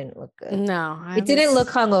 You didn't look good. No, it didn't look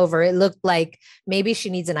hungover. It looked like maybe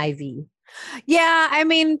she needs an IV. Yeah. I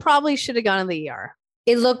mean, probably should have gone to the ER.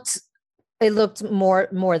 It looked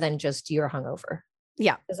more than just you're hungover.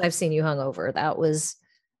 Yeah. Because I've seen you hungover. That was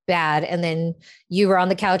bad. And then you were on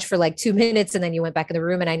the couch for like 2 minutes, and then you went back in the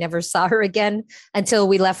room, and I never saw her again until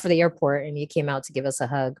we left for the airport and you came out to give us a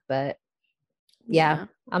hug. But yeah.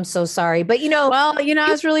 I'm so sorry. But I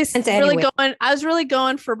was really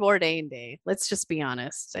going for Bourdain Day. Let's just be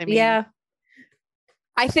honest. I mean,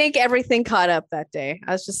 I think everything caught up that day.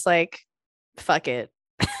 I was just like, fuck it.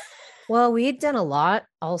 Well, we had done a lot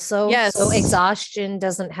also. Yes. So exhaustion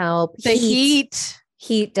doesn't help. The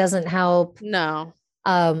heat doesn't help. No.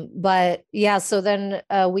 But yeah, so then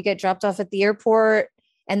we get dropped off at the airport,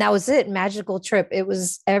 and that was it. Magical trip. It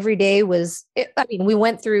was every day we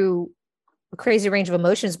went through a crazy range of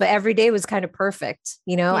emotions, but every day was kind of perfect.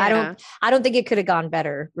 I don't think it could have gone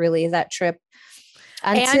better, really, that trip.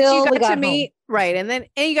 Until and you got to meet, right. And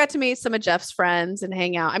you got to meet some of Jeff's friends and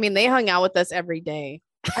hang out. I mean, they hung out with us every day.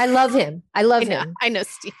 I love him. I love him. I know,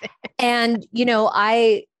 Steven. And,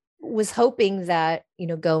 I was hoping that,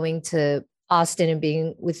 going to Austin and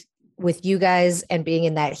being with with you guys and being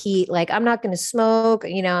in that heat. Like, I'm not going to smoke,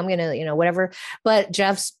 I'm going to, whatever. But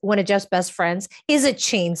one of Jeff's best friends is a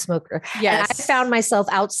chain smoker. Yes. And I found myself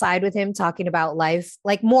outside with him talking about life,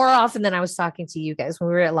 like more often than I was talking to you guys when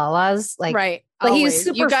we were at Lala's. Like, right. But he was Always.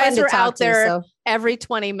 super You guys fun to were talk out to, there so. every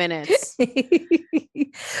 20 minutes.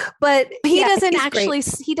 But He yeah, doesn't he's actually,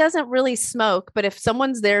 great. he doesn't really smoke, but if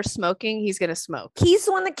someone's there smoking, he's going to smoke. He's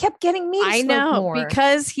the one that kept getting me to I smoke know more.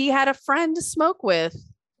 because he had a friend to smoke with.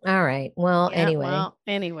 All right. Well, Yeah,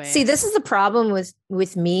 anyway. See, this is the problem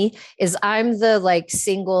with me is I'm the like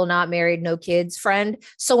single, not married, no kids friend.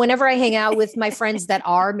 So whenever I hang out with my friends that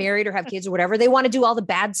are married or have kids or whatever, they want to do all the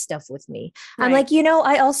bad stuff with me. Right. I'm like,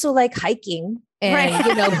 I also like hiking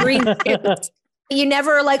and, green. You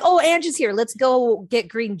never like, oh, Angie's here. Let's go get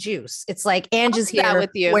green juice. It's like, Angie's here. With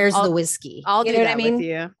you. Where's the whiskey? I'll do know that what I mean? with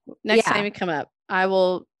you. Next time you come up,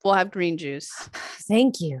 we'll have green juice.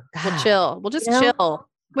 Thank you. God. We'll chill. We'll just chill.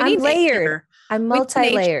 We need layered. nature. I'm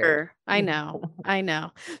multi-layered. I know.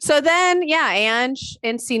 So then, Ange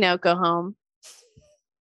and Sino go home.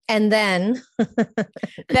 And then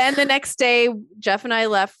the next day, Jeff and I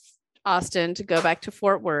left Austin to go back to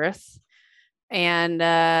Fort Worth. And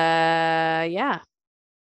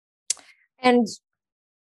And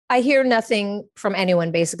I hear nothing from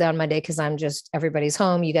anyone basically on Monday because everybody's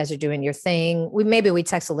home. You guys are doing your thing. We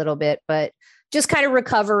text a little bit, but just kind of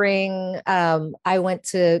recovering. I went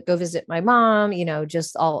to go visit my mom,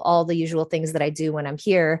 just all the usual things that I do when I'm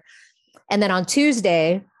here. And then on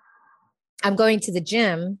Tuesday, I'm going to the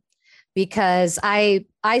gym because I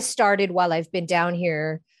started while I've been down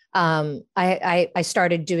here. I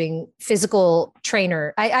started doing physical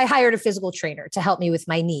trainer. I hired a physical trainer to help me with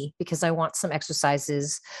my knee because I want some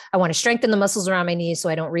exercises. I want to strengthen the muscles around my knee so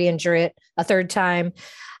I don't re-injure it a third time.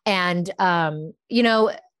 And,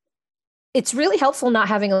 it's really helpful not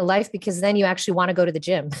having a life because then you actually want to go to the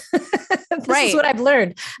gym. This is what I've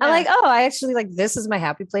learned. I'm like, I actually this is my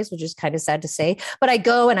happy place, which is kind of sad to say, but I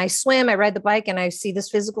go and I swim, I ride the bike and I see this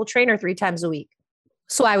physical trainer 3 times a week.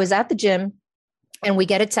 So I was at the gym and we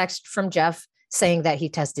get a text from Jeff saying that he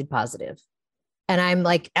tested positive. And I'm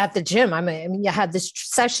like at the gym, I had this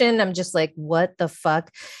session. I'm just like, what the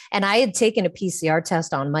fuck? And I had taken a PCR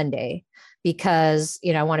test on Monday because,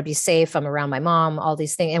 I want to be safe. I'm around my mom, all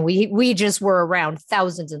these things. And we just were around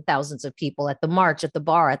thousands and thousands of people at the march, at the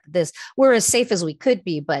bar, at this. We're as safe as we could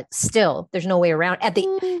be, but still there's no way around.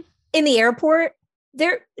 In the airport,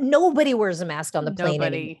 nobody wears a mask on the plane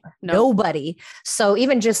anymore. Nobody. So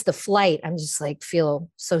even just the flight, I'm just like, feel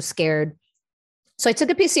so scared. So I took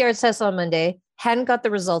a PCR test on Monday, hadn't got the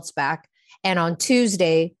results back. And on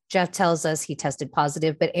Tuesday, Jeff tells us he tested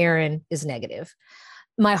positive, but Aaron is negative.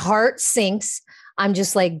 My heart sinks. I'm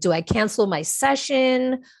just like, do I cancel my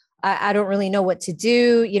session? I don't really know what to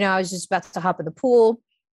do. I was just about to hop in the pool.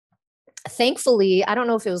 Thankfully, I don't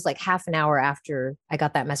know if it was like half an hour after I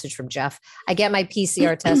got that message from Jeff, I get my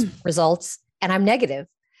PCR test results and I'm negative.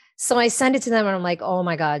 So I send it to them and I'm like, oh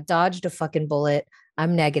my God, dodged a fucking bullet.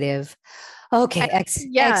 I'm negative. Okay.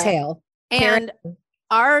 Exhale. And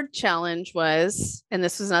our challenge was, and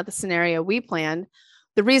this was not the scenario we planned.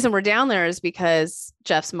 The reason we're down there is because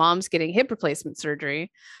Jeff's mom's getting hip replacement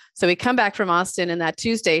surgery. So we come back from Austin and that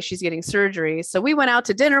Tuesday she's getting surgery. So we went out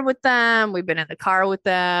to dinner with them. We've been in the car with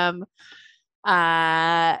them.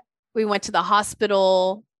 We went to the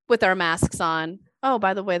hospital with our masks on. Oh,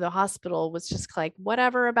 by the way, the hospital was just like,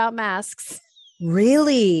 whatever about masks.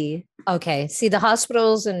 Really? Okay. See, the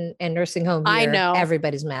hospitals and nursing home here, I know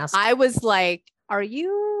everybody's masked. I was like, are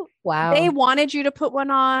you? Wow. They wanted you to put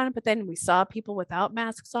one on, but then we saw people without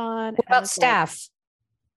masks on. What about staff?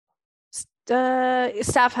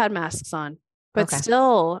 Staff had masks on, but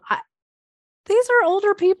still, these are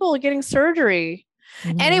older people getting surgery.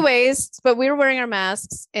 Mm-hmm. Anyways, but we were wearing our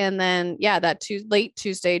masks. And then, that late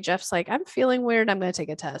Tuesday, Jeff's like, I'm feeling weird. I'm going to take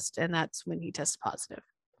a test. And that's when he tested positive.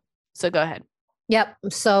 So go ahead. Yep.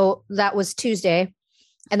 So that was Tuesday.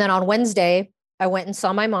 And then on Wednesday, I went and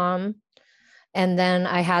saw my mom. And then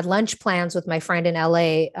I had lunch plans with my friend in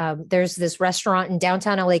LA. There's this restaurant in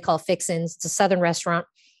downtown LA called Fixins. It's a Southern restaurant.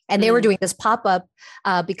 And they were doing this pop-up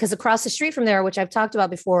because across the street from there, which I've talked about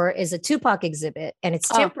before, is a Tupac exhibit. And it's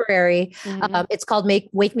temporary. Mm-hmm. It's called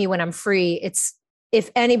Wake Me When I'm Free. It's,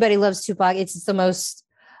 if anybody loves Tupac, it's the most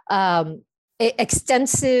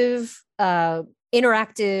extensive,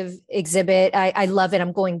 interactive exhibit. I love it.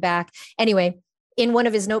 I'm going back. Anyway, in one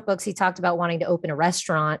of his notebooks, he talked about wanting to open a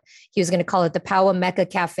restaurant. He was going to call it the Power Mecca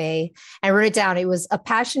Cafe. I wrote it down. It was a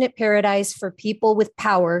passionate paradise for people with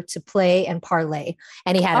power to play and parlay.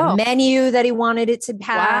 And he had a menu that he wanted it to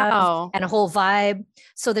have and a whole vibe.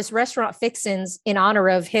 So this restaurant, Fixins, in honor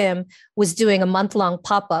of him, was doing a month-long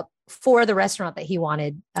pop-up for the restaurant that he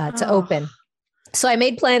wanted to open. So I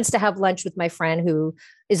made plans to have lunch with my friend, who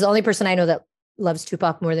is the only person I know that loves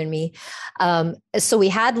Tupac more than me. So we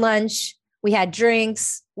had lunch, we had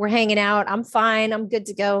drinks, we're hanging out. I'm fine. I'm good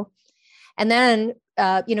to go. And then,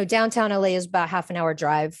 downtown LA is about half an hour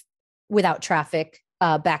drive without traffic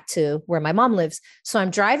back to where my mom lives. So I'm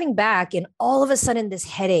driving back, and all of a sudden this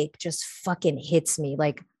headache just fucking hits me,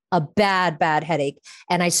 like a bad, bad headache.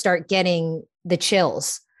 And I start getting the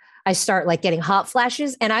chills. I start like getting hot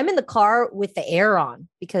flashes, and I'm in the car with the air on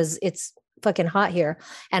because it's fucking hot here.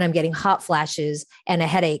 And I'm getting hot flashes and a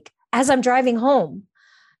headache as I'm driving home.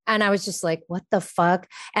 And I was just like, what the fuck?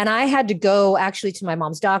 And I had to go actually to my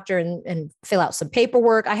mom's doctor and fill out some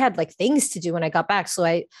paperwork. I had like things to do when I got back. So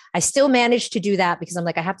I still managed to do that because I'm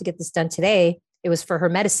like, I have to get this done today. It was for her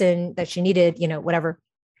medicine that she needed, whatever.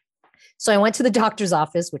 So I went to the doctor's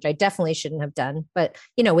office, which I definitely shouldn't have done, but,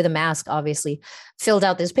 with a mask, obviously, filled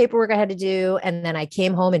out this paperwork I had to do. And then I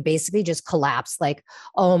came home and basically just collapsed, like,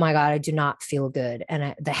 oh my God, I do not feel good.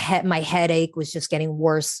 And my headache was just getting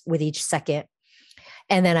worse with each second.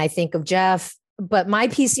 And then I think of Jeff, but my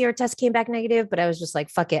PCR test came back negative, but I was just like,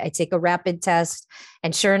 fuck it. I take a rapid test,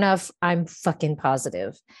 and sure enough, I'm fucking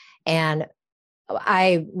positive. And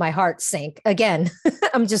my heart sank again.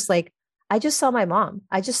 I'm just like, I just saw my mom.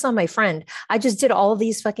 I just saw my friend. I just did all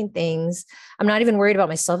these fucking things. I'm not even worried about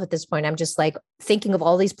myself at this point. I'm just like thinking of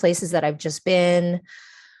all these places that I've just been.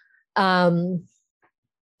 And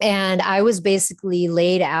I was basically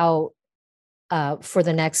laid out for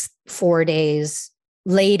the next 4 days,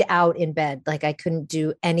 laid out in bed. Like I couldn't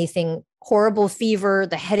do anything. Horrible fever.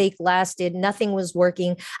 The headache lasted. Nothing was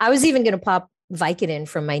working. I was even going to pop Vicodin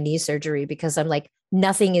from my knee surgery because I'm like,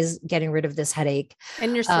 nothing is getting rid of this headache.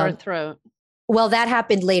 And your sore throat. Well, that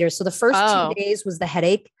happened later. So the first 2 days was the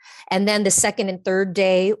headache. And then the second and third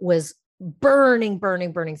day was burning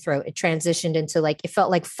throat. It transitioned into like, it felt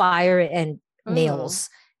like fire and nails.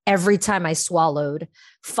 Every time I swallowed,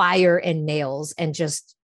 fire and nails, and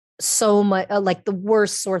just so much like the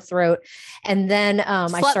worst sore throat. And then I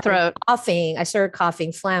started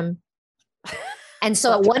coughing, phlegm. And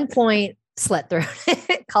so at one point, slut throat,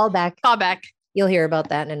 call back. You'll hear about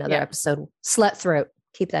that in another episode. Slut throat.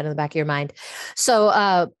 Keep that in the back of your mind. So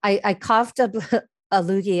I coughed up a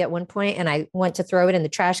loogie at one point, and I went to throw it in the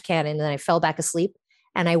trash can, and then I fell back asleep,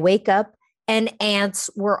 and I wake up and ants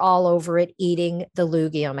were all over it, eating the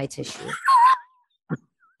loogie on my tissue.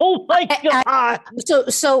 Oh my God.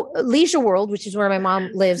 So Leisure World, which is where my mom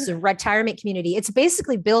lives, a retirement community, it's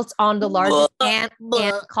basically built on the largest ant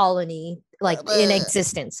colony like in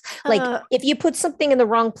existence. Like if you put something in the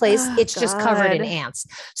wrong place, it's just covered in ants.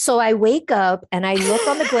 So I wake up and I look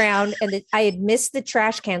on the ground, and I had missed the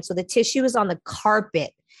trash can. So the tissue is on the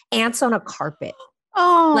carpet, ants on a carpet.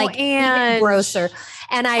 Oh, like even grosser.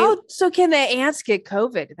 And so can the ants get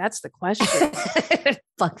COVID? That's the question.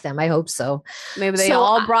 Fuck them. I hope so. Maybe they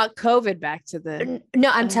all brought COVID back to the. No,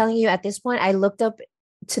 I'm telling you, at this point, I looked up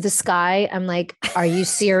to the sky. I'm like, are you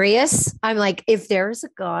serious? I'm like, if there's a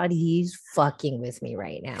God, he's fucking with me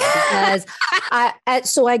right now. Because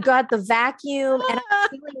so I got the vacuum, and I'm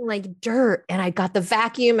feeling like dirt, and I got the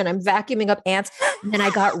vacuum, and I'm vacuuming up ants. And then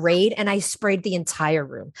I got Raid, and I sprayed the entire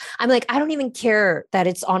room. I'm like, I don't even care that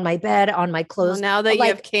it's on my bed, on my clothes. Well, now that you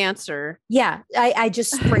have cancer. Yeah. I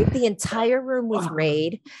just sprayed the entire room with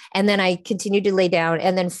Raid, and then I continued to lay down.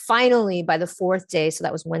 And then finally by the fourth day, so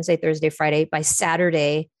that was Wednesday, Thursday, Friday, by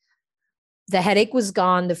Saturday, the headache was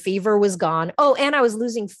gone. The fever was gone. Oh, and I was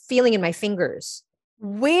losing feeling in my fingers.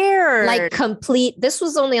 Weird. Like complete. This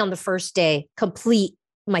was only on the first day. Complete.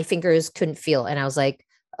 My fingers couldn't feel. And I was like,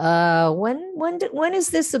 when is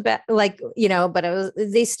this about? Like, but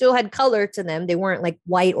they still had color to them. They weren't like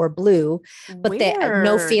white or blue, but they had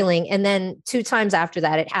no feeling. And then 2 times after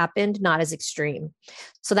that, it happened, not as extreme.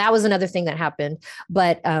 So that was another thing that happened.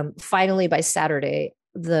 But finally by Saturday,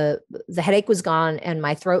 the headache was gone, and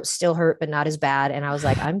my throat still hurt, but not as bad. And I was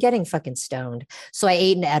like, I'm getting fucking stoned. So I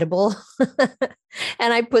ate an edible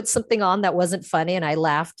and I put something on that wasn't funny, and I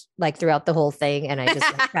laughed like throughout the whole thing, and I just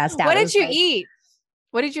like, passed out. What did you eat?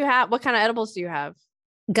 What did you have? What kind of edibles do you have?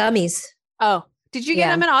 Gummies. Oh, did you get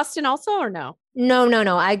them in Austin also, or no?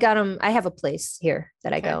 No. I got them. I have a place here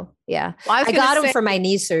that I go. Yeah. Well, I got them for my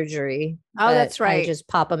knee surgery. Oh, that's right. I just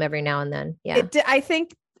pop them every now and then. Yeah. I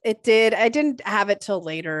think it did. I didn't have it till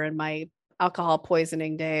later in my alcohol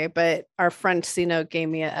poisoning day, but our friend Sino gave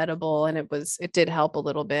me an edible, and it did help a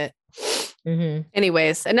little bit. Mm-hmm.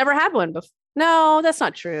 Anyways, I never had one before. No, that's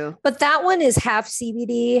not true. But that one is half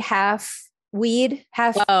CBD, half weed,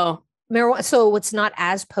 half marijuana. So it's not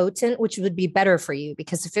as potent, which would be better for you,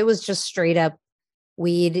 because if it was just straight up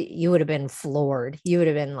weed, you would have been floored. You would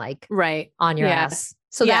have been like Right. on your Yeah. ass.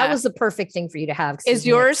 So Yeah. that was the perfect thing for you to have. 'cause Is it's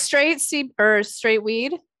yours mixed. straight or straight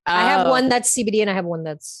weed? I have Oh. one that's CBD and I have one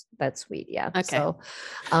that's weed. Yeah. Okay. So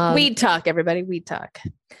Weed talk, everybody. Weed talk.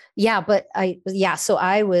 yeah, but so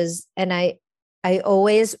I was, and I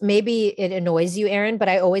always, maybe it annoys you, Aaron, but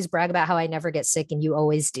I always brag about how I never get sick and you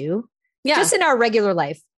always do. Yeah. Just in our regular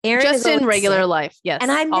life. Aaron Just is in always regular sick, life. Yes.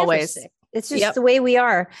 and I'm never always sick. It's just Yep. the way we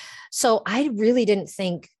are. So I really didn't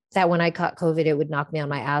think that when I caught COVID, it would knock me on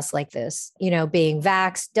my ass like this, being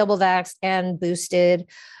vaxxed, double vaxxed and boosted.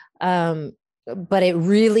 But it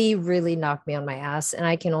really, really knocked me on my ass. And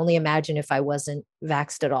I can only imagine if I wasn't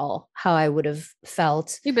vaxxed at all, how I would have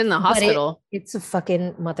felt. You've been in the But hospital. It's a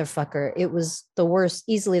fucking motherfucker. It was the worst,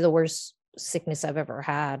 easily the worst sickness I've ever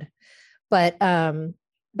had. But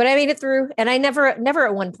I made it through. And I never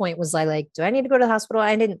at one point was I like, do I need to go to the hospital?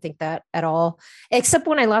 I didn't think that at all, except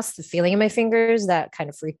when I lost the feeling in my fingers. That kind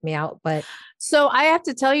of freaked me out. But So I have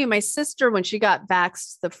to tell you, my sister, when she got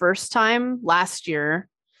vaxxed the first time last year,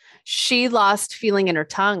 she lost feeling in her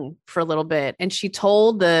tongue for a little bit. And she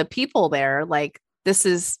told the people there, like, this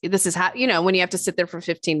is how, when you have to sit there for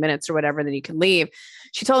 15 minutes or whatever, then you can leave.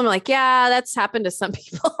 She told them like, yeah, that's happened to some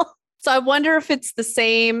people. So I wonder if it's the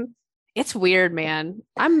same. It's weird, man.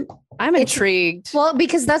 I'm intrigued. well,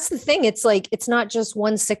 because that's the thing. It's like, it's not just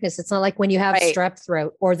one sickness. It's not like when you have Right. strep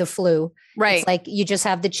throat or the flu. Right. It's like you just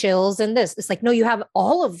have the chills and this. It's like, no, you have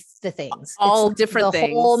all of the things. All It's different the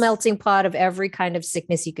whole things. melting pot of every kind of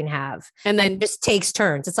sickness you can have. And And then it just takes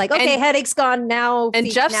turns. It's like, okay, And- headache's gone now. and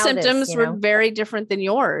feet, Jeff's now this, symptoms you were know? very different than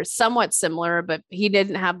yours, somewhat similar, but he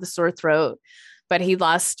didn't have the sore throat, but he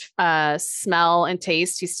lost smell and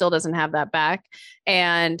taste. He still doesn't have that back.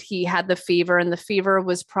 And he had the fever, and the fever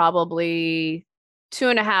was probably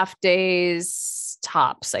 2.5 days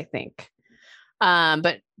tops, I think.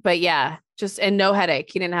 But yeah, and no headache.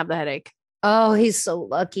 He didn't have the headache, Oh, he's so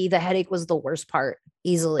lucky. The headache was the worst part,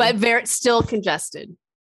 easily. but still congested.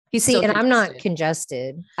 He's See, still and I'm not congested.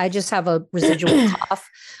 congested. I just have a residual cough.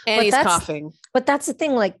 And but he's that's- coughing. But that's the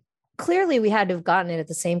thing. Like, clearly we had to have gotten it at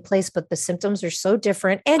the same place, but the symptoms are so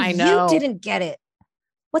different. And I know. you didn't get it.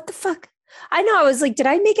 What the fuck? I know. I was like, did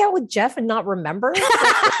I make out with Jeff and not remember?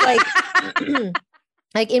 like,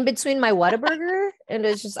 like in between my Whataburger, and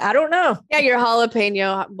it's just, I don't know. Yeah, your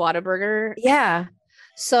jalapeno Whataburger. Yeah.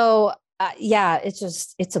 So yeah, it's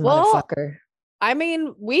a Well, motherfucker. I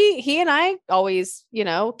mean, he and I always,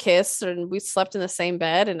 kiss, and we slept in the same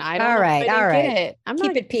bed, and I don't All know if right, I didn't all get right. it. I'm Keep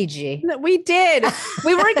not. it PG. We did.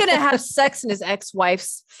 We weren't gonna have sex in his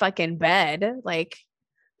ex-wife's fucking bed. Like,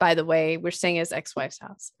 by the way, we're staying at his ex-wife's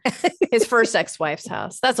house, his first ex-wife's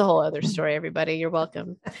house. That's a whole other story. Everybody, you're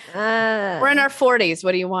welcome. We're in our 40s.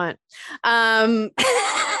 What do you want?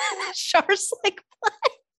 Char's like, what?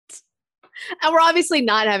 And we're obviously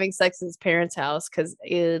not having sex in his parents' house because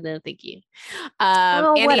no, thank you.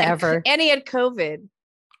 Oh, and whatever. And he had COVID,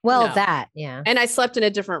 Well, No. that, yeah. and I slept in a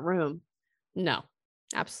different room. No,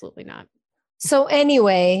 absolutely not. So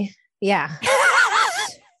anyway, yeah.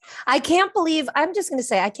 I can't believe, I'm just going to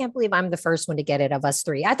say, I can't believe I'm the first one to get it of us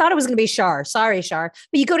three. I thought it was going to be Shar. Sorry, Shar.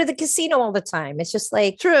 But you go to the casino all the time. It's just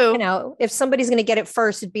like, True. if somebody's going to get it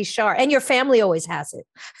first, it'd be Shar. And your family always has it.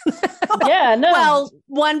 Yeah, no. Well,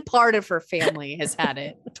 one part of her family has had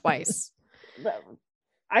it twice.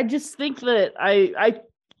 I just think that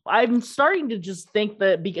I'm starting to just think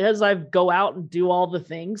that because I go out and do all the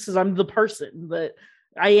things, because I'm the person that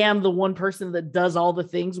I am the one person that does all the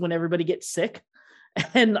things when everybody gets sick,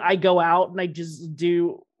 and I go out and I just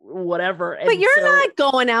do whatever. But And you're so- not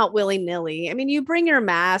going out willy-nilly. I mean, you bring your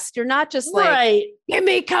mask. You're not just like, right. give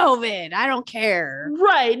me COVID. I don't care.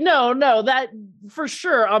 Right. No, that for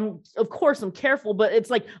sure. Of course I'm careful, but it's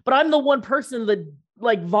like, but I'm the one person that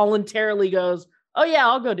like voluntarily goes, oh yeah,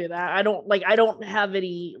 I'll go do that. I don't have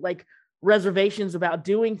any like reservations about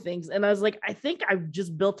doing things. And I was like, I think I've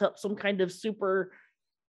just built up some kind of super,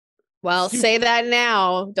 Well, say that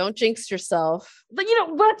now. Don't jinx yourself. but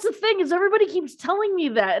that's the thing is everybody keeps telling me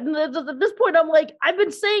that. And at this point, I'm like, I've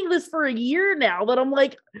been saying this for a year now that I'm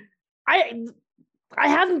like, I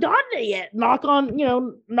haven't gotten it yet. Knock on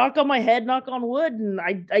my head, knock on wood. And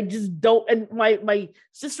I just don't. And my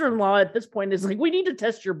sister-in-law at this point is like, we need to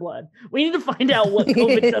test your blood. We need to find out what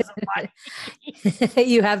COVID does in my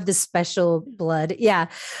You have the special blood. Yeah.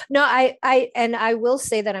 No, I will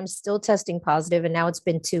say that I'm still testing positive, and now it's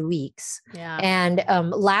been 2 weeks. Yeah. And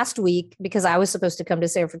last week, because I was supposed to come to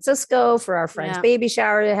San Francisco for our friend's Yeah. baby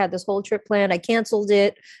shower, I had this whole trip planned. I canceled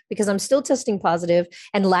it because I'm still testing positive.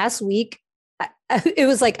 And last week, it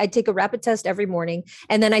was like I take a rapid test every morning,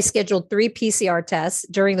 and then I scheduled 3 PCR tests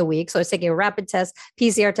during the week. So I was taking a rapid test,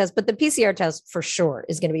 PCR test, but the PCR test for sure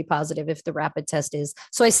is going to be positive if the rapid test is.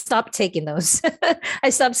 So I stopped taking those. I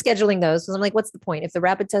stopped scheduling those because I'm like, what's the point? If the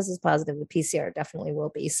rapid test is positive, the PCR definitely will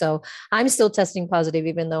be. So I'm still testing positive,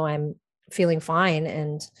 even though I'm feeling fine.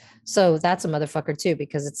 And so that's a motherfucker too,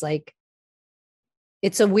 because it's like,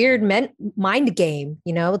 it's a weird mind game,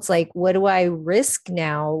 you know. It's like, what do I risk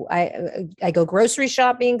now? I go grocery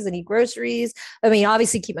shopping because I need groceries. I mean,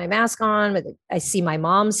 obviously keep my mask on, but I see my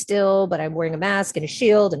mom still, but I'm wearing a mask and a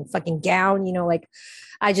shield and fucking gown, you know, like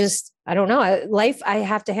I don't know. I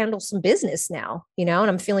have to handle some business now, you know, and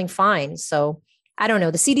I'm feeling fine. So I don't know.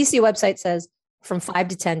 The CDC website says from 5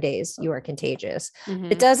 to 10 days, you are contagious.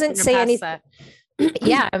 It doesn't say anything.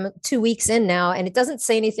 Yeah, I'm 2 weeks in now, and it doesn't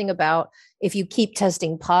say anything about if you keep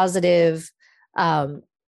testing positive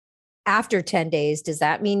after 10 days, does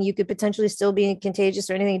that mean you could potentially still be contagious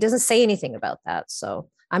or anything? It doesn't say anything about that. So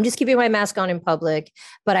I'm just keeping my mask on in public,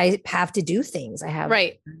 but I have to do things. I have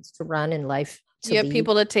things to run in life. You have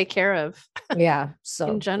people to take care of. Yeah.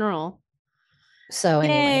 So in general. So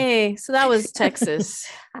anyway. Yay. So that was Texas.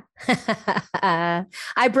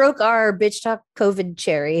 I broke our bitch talk COVID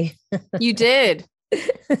cherry. You did.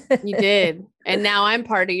 You did. And now I'm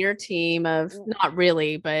part of your team of, not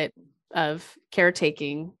really, but of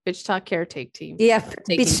caretaking, bitch talk caretake team. Yeah.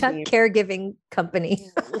 Bitch talk caregiving company.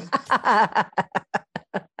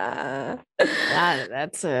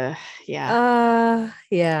 That's a yeah.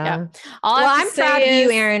 I'm proud of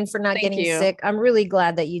you, Erin, for not getting sick. I'm really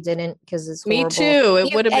glad that you didn't, because it's horrible. Me too.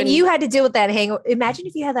 It would have been. And you had to deal with that hangover. Imagine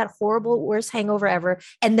if you had that horrible, worst hangover ever,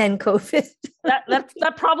 and then COVID.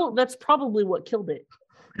 That's probably what killed it.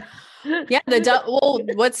 Yeah.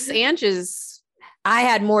 What's Ange's? I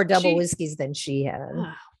had more double whiskeys than she had.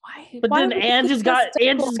 But then Angie's got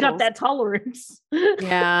that tolerance.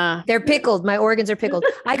 Yeah. They're pickled. My organs are pickled.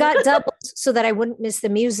 I got doubles so that I wouldn't miss the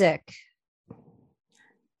music.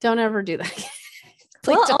 Don't ever do that.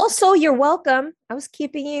 Well, also you're welcome. I was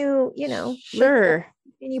keeping you, sure.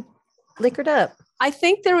 And you liquored up. I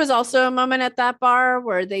think there was also a moment at that bar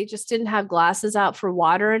where they just didn't have glasses out for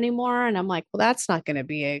water anymore. And I'm like, well, that's not good.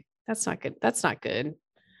 That's not good.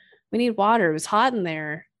 We need water. It was hot in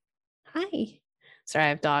there. Hi. Sorry, I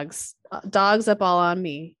have dogs up all on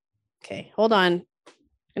me. Okay, hold on. I'm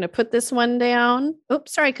going to put this one down.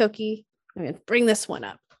 Oops, sorry, Cookie. I'm going to bring this one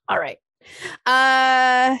up. All right.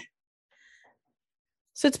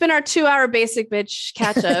 So it's been our 2-hour basic bitch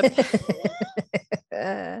catch up.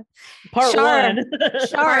 Part one.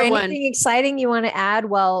 Anything exciting you want to add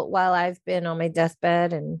while I've been on my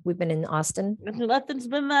deathbed and we've been in Austin? Nothing's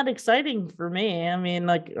been that exciting for me. I mean,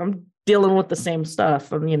 like, I'm dealing with the same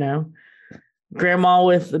stuff. I'm, grandma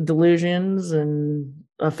with delusions and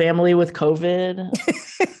a family with COVID.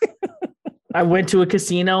 I went to a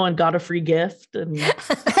casino and got a free gift and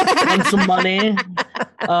some money.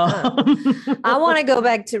 I want to go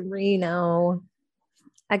back to Reno.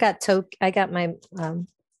 I have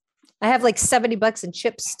like $70 in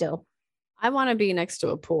chips still. I want to be next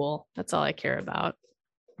to a pool. That's all I care about.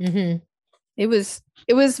 Mm-hmm. It was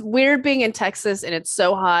weird being in Texas and it's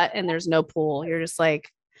so hot and there's no pool. You're just like,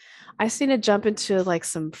 I just need to jump into like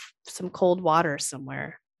some cold water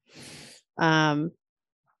somewhere. I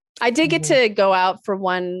did get to go out for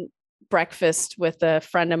one breakfast with a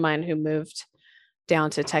friend of mine who moved down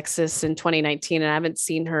to Texas in 2019, and I haven't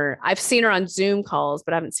seen her. I've seen her on Zoom calls,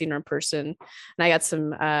 but I haven't seen her in person. And I got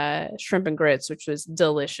some shrimp and grits, which was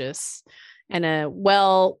delicious, and a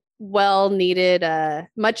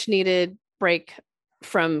much needed break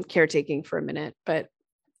from caretaking for a minute. But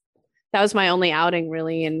that was my only outing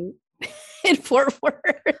really in Fort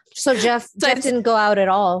Worth. So Jeff didn't go out at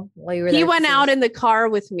all while you were there. He went out in the car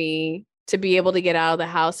with me to be able to get out of the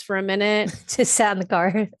house for a minute. Just sat in the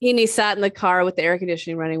car. He sat in the car with the air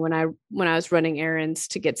conditioning running when I was running errands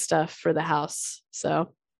to get stuff for the house.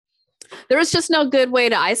 So there was just no good way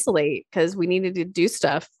to isolate because we needed to do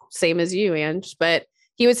stuff, same as you, Ange. But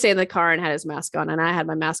he would stay in the car and had his mask on, and I had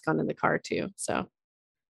my mask on in the car too. So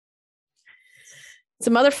it's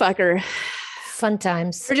a motherfucker. Fun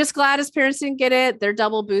times. We're just glad his parents didn't get it. They're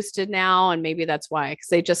double boosted now, and maybe that's why, because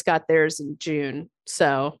they just got theirs in June.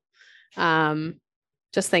 So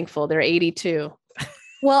just thankful. They're 82.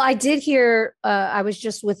 Well, I did hear, I was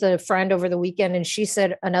just with a friend over the weekend, and she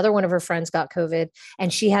said another one of her friends got COVID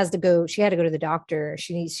and she had to go to the doctor.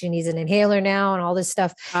 She needs an inhaler now and all this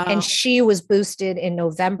stuff. Oh. And she was boosted in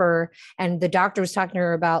November, and the doctor was talking to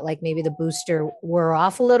her about like maybe the booster wore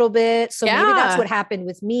off a little bit. So maybe that's what happened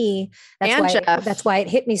with me. That's why it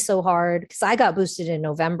hit me so hard, because I got boosted in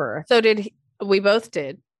November. So we both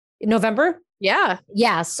did. In November? Yeah,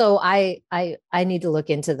 Yeah. So I need to look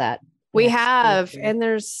into that. we next have. week. And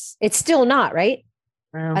there's, It's still not, right?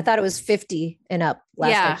 Well, I thought it was 50 and up last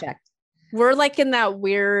I Yeah. checked. we're like in that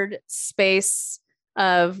weird space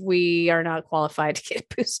of we are not qualified to get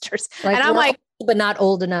boosters. Like, and I'm we're like, old, but not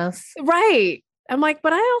old enough. right. I'm like,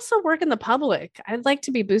 but I also work in the public. I'd like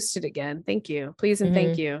to be boosted again. Thank you. Please and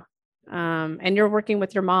thank you. And you're working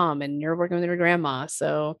with your mom and you're working with your grandma.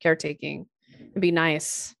 So caretaking. It'd be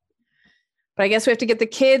nice. But I guess we have to get the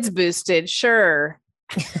kids boosted. Sure.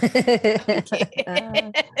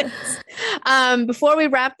 Before we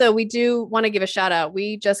wrap though, we do want to give a shout out.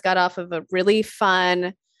 We just got off of a really fun,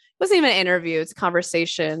 it wasn't even an interview, it's a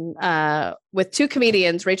conversation with two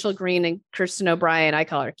comedians, Rachel Green and Kirsten O'Brien. I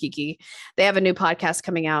call her Kiki. They have a new podcast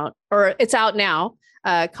coming out, or it's out now,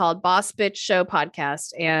 called Boss Bitch Show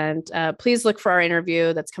Podcast. And please look for our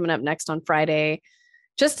interview that's coming up next on Friday.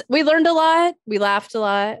 We learned a lot. We laughed a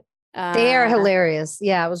lot. They are hilarious.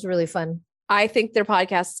 Yeah, it was really fun. I think their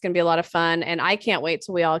podcast is going to be a lot of fun, and I can't wait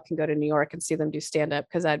till we all can go to New York and see them do stand up,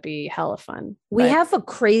 because that'd be hella fun. We have a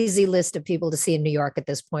crazy list of people to see in New York at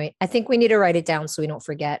this point. I think we need to write it down so we don't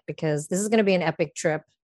forget, because this is going to be an epic trip.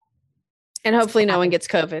 And hopefully no one gets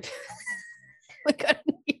COVID. We go to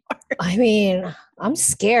New York. I mean, I'm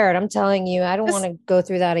scared. I'm telling you, I don't want to go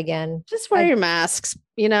through that again. Just wear your masks,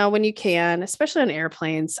 when you can, especially on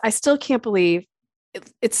airplanes. I still can't believe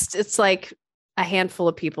it's like a handful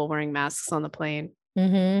of people wearing masks on the plane.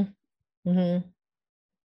 The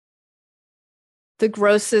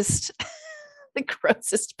grossest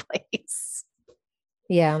place.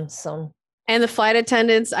 Yeah. So, and the flight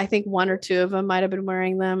attendants, I think one or two of them might've been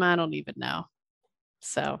wearing them. I don't even know.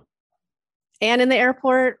 So, and in the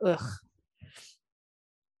airport, ugh.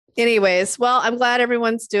 Anyways, well, I'm glad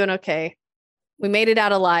everyone's doing okay. We made it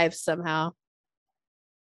out alive somehow.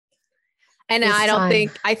 And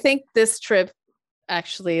I think this trip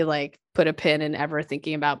actually put a pin in ever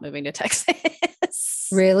thinking about moving to Texas.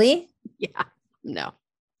 Really? Yeah. No.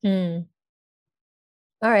 All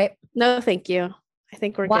right. No, thank you. I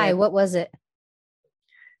think we're Why? good. What was it?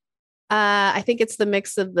 I think it's the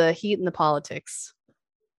mix of the heat and the politics.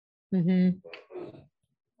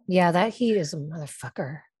 Yeah, that heat is a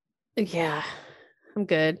motherfucker. Yeah, I'm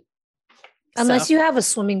good. Unless you have a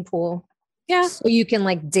swimming pool. Yeah. So you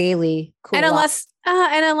can daily cool And off.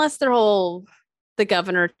 unless the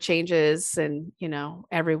governor changes and,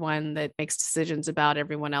 everyone that makes decisions about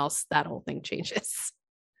everyone else, that whole thing changes.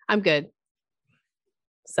 I'm good.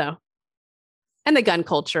 So, and the gun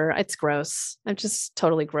culture, it's gross. I'm just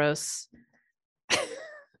totally gross.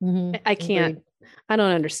 I can't, Agreed. I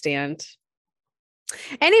don't understand.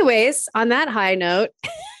 Anyways, on that high note,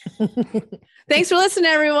 thanks for listening,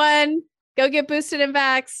 everyone. Go get boosted and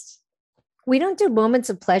vaxxed. We don't do moments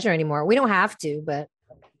of pleasure anymore. We don't have to, but.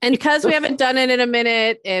 And because we haven't done it in a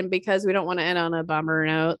minute, and because we don't want to end on a bummer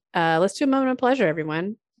note, let's do a moment of pleasure,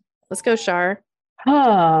 everyone. Let's go, Shar.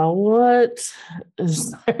 What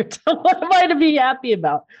is there? What am I to be happy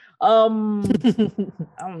about? I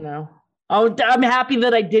don't know. I'm happy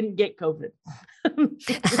that I didn't get COVID.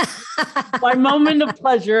 My moment of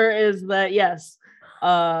pleasure is that, yes,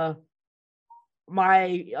 my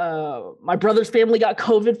brother's family got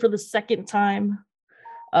COVID for the second time.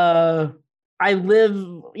 I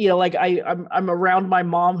live, I'm around my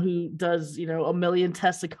mom who does, a million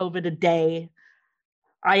tests of COVID a day.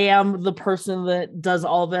 I am the person that does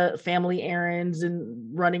all the family errands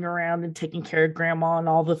and running around and taking care of grandma and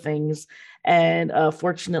all the things. And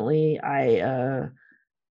fortunately, I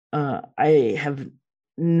have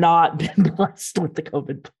not been blessed with the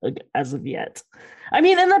COVID bug as of yet. I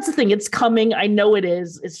mean, and that's the thing, it's coming. I know it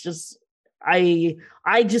is. It's just, I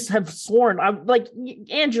just have sworn, I'm like,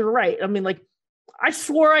 and you're right. I mean, I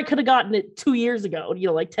swore I could have gotten it 2 years ago,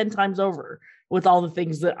 10 times over with all the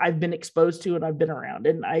things that I've been exposed to and I've been around.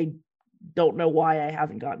 And I don't know why I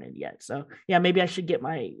haven't gotten it yet. So yeah, maybe I should get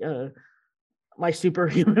my, my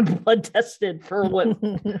superhuman blood tested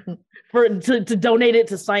to donate it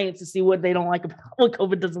to science to see what they don't like about what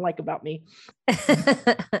COVID doesn't like about me.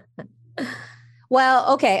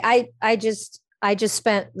 Well, okay. I just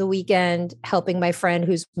spent the weekend helping my friend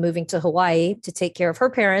who's moving to Hawaii to take care of her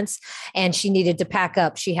parents, and she needed to pack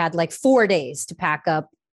up. She had 4 days to pack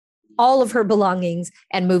up all of her belongings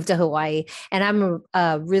and move to Hawaii. And I'm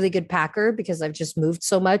a really good packer because I've just moved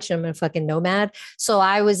so much. I'm a fucking nomad. So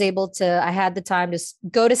I had the time to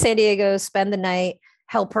go to San Diego, spend the night,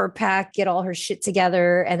 help her pack, get all her shit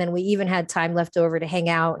together. And then we even had time left over to hang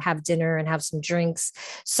out, have dinner and have some drinks.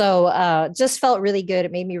 So just felt really good.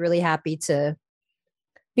 It made me really happy to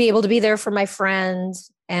be able to be there for my friend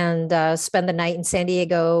and spend the night in San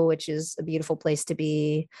Diego, which is a beautiful place to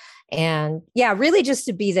be. And yeah, really just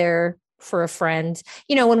to be there for a friend.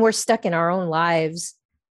 You know, when we're stuck in our own lives,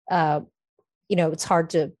 you know, it's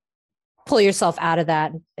hard to pull yourself out of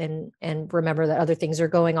that and remember that other things are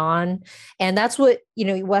going on. And that's what, you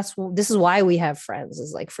know, Wes, this is why we have friends,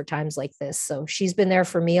 is like for times like this. So she's been there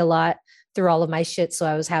for me a lot through all of my shit. So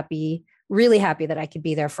I was really happy that I could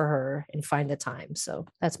be there for her and find the time. So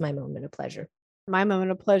that's my moment of pleasure. My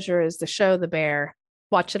moment of pleasure is the show The Bear.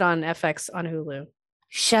 Watch it on FX on Hulu.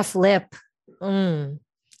 Chef Lip.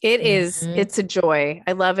 It is. It's a joy.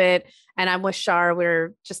 I love it. And I'm with Shar.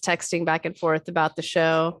 We're just texting back and forth about the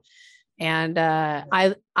show. And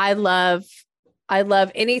I love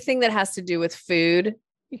anything that has to do with food.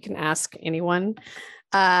 You can ask anyone.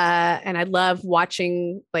 And I love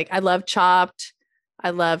watching, like, I love Chopped. I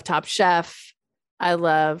love Top Chef.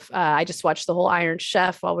 I just watched the whole Iron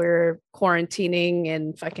Chef while we were quarantining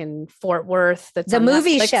in fucking Fort Worth. That's the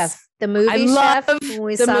movie Netflix. Chef. The movie Chef.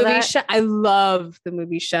 I love the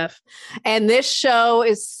movie Chef. And this show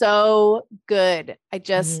is so good.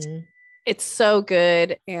 It's so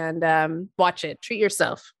good. And watch it. Treat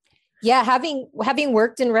yourself. Yeah. Having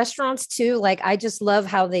worked in restaurants too, like I just love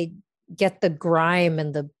how they get the grime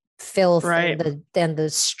and the filth and the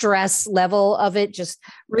stress level of it just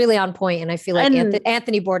really on point. And I feel like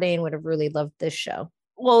Anthony Bourdain would have really loved this show.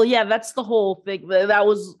 Well, yeah, that's the whole thing.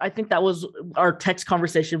 I think that was our text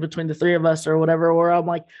conversation between the three of us or whatever, where I'm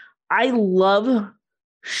like, I love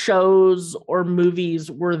shows or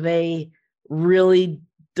movies where they really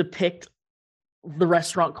depict the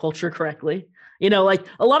restaurant culture correctly. You know, like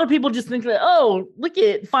a lot of people just think that, oh, look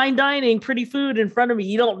at fine dining, pretty food in front of me.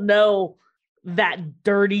 You don't know that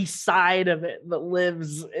dirty side of it that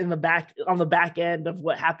lives on the back end of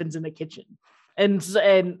what happens in the kitchen. And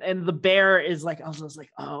The Bear is like, I was just like,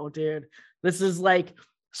 oh dude, this is like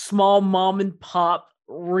small mom and pop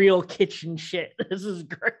real kitchen shit. This is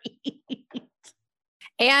great.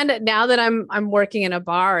 And now that I'm working in a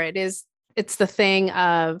bar, it's the thing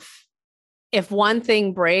of, if one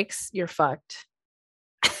thing breaks, you're fucked.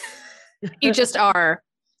 You just are.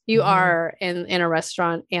 You are in a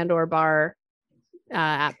restaurant and or bar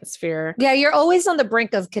atmosphere. Yeah, you're always on the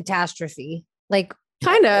brink of catastrophe. Like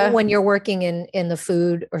kind of when you're working in the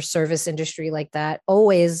food or service industry like that,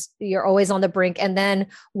 you're always on the brink. And then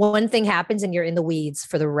one thing happens and you're in the weeds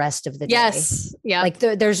for the rest of the day. Yes. Yeah. Like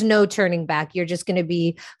there's no turning back. You're just going to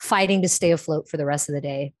be fighting to stay afloat for the rest of the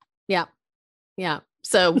day. Yeah. Yeah.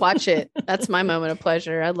 So watch it. That's my moment of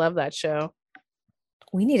pleasure. I love that show.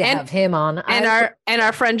 We need to have him on. And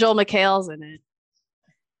our friend Joel McHale's in it.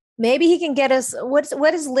 Maybe he can get us.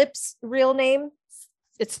 What is Lip's real name?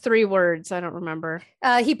 It's 3 words. I don't remember.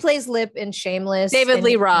 He plays Lip in Shameless. David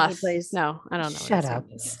Lee Roth. No, I don't know. Shut up.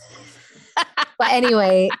 But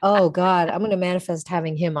anyway, oh God, I'm going to manifest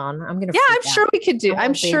having him on. I'm sure we could do.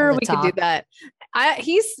 I'm sure we could do that.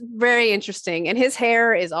 He's very interesting, and his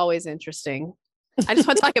hair is always interesting. I just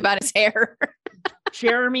want to talk about his hair.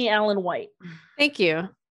 Jeremy Allen White. Thank you.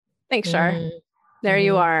 Thanks, Shar. There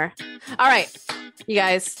you are. All right, you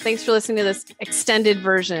guys. Thanks for listening to this extended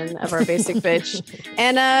version of our Basic Bitch.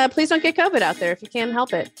 And please don't get COVID out there if you can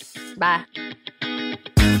help it. Bye.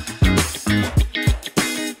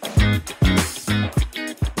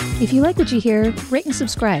 If you like what you hear, rate and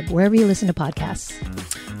subscribe wherever you listen to podcasts.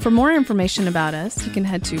 For more information about us, you can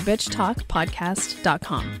head to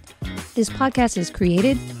bitchtalkpodcast.com. This podcast is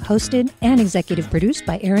created, hosted, and executive produced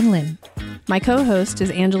by Erin Lim. My co-host is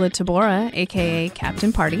Angela Tabora, aka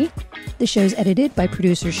Captain Party. The show's edited by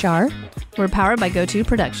producer Shar. We're powered by GoTo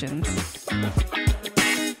Productions.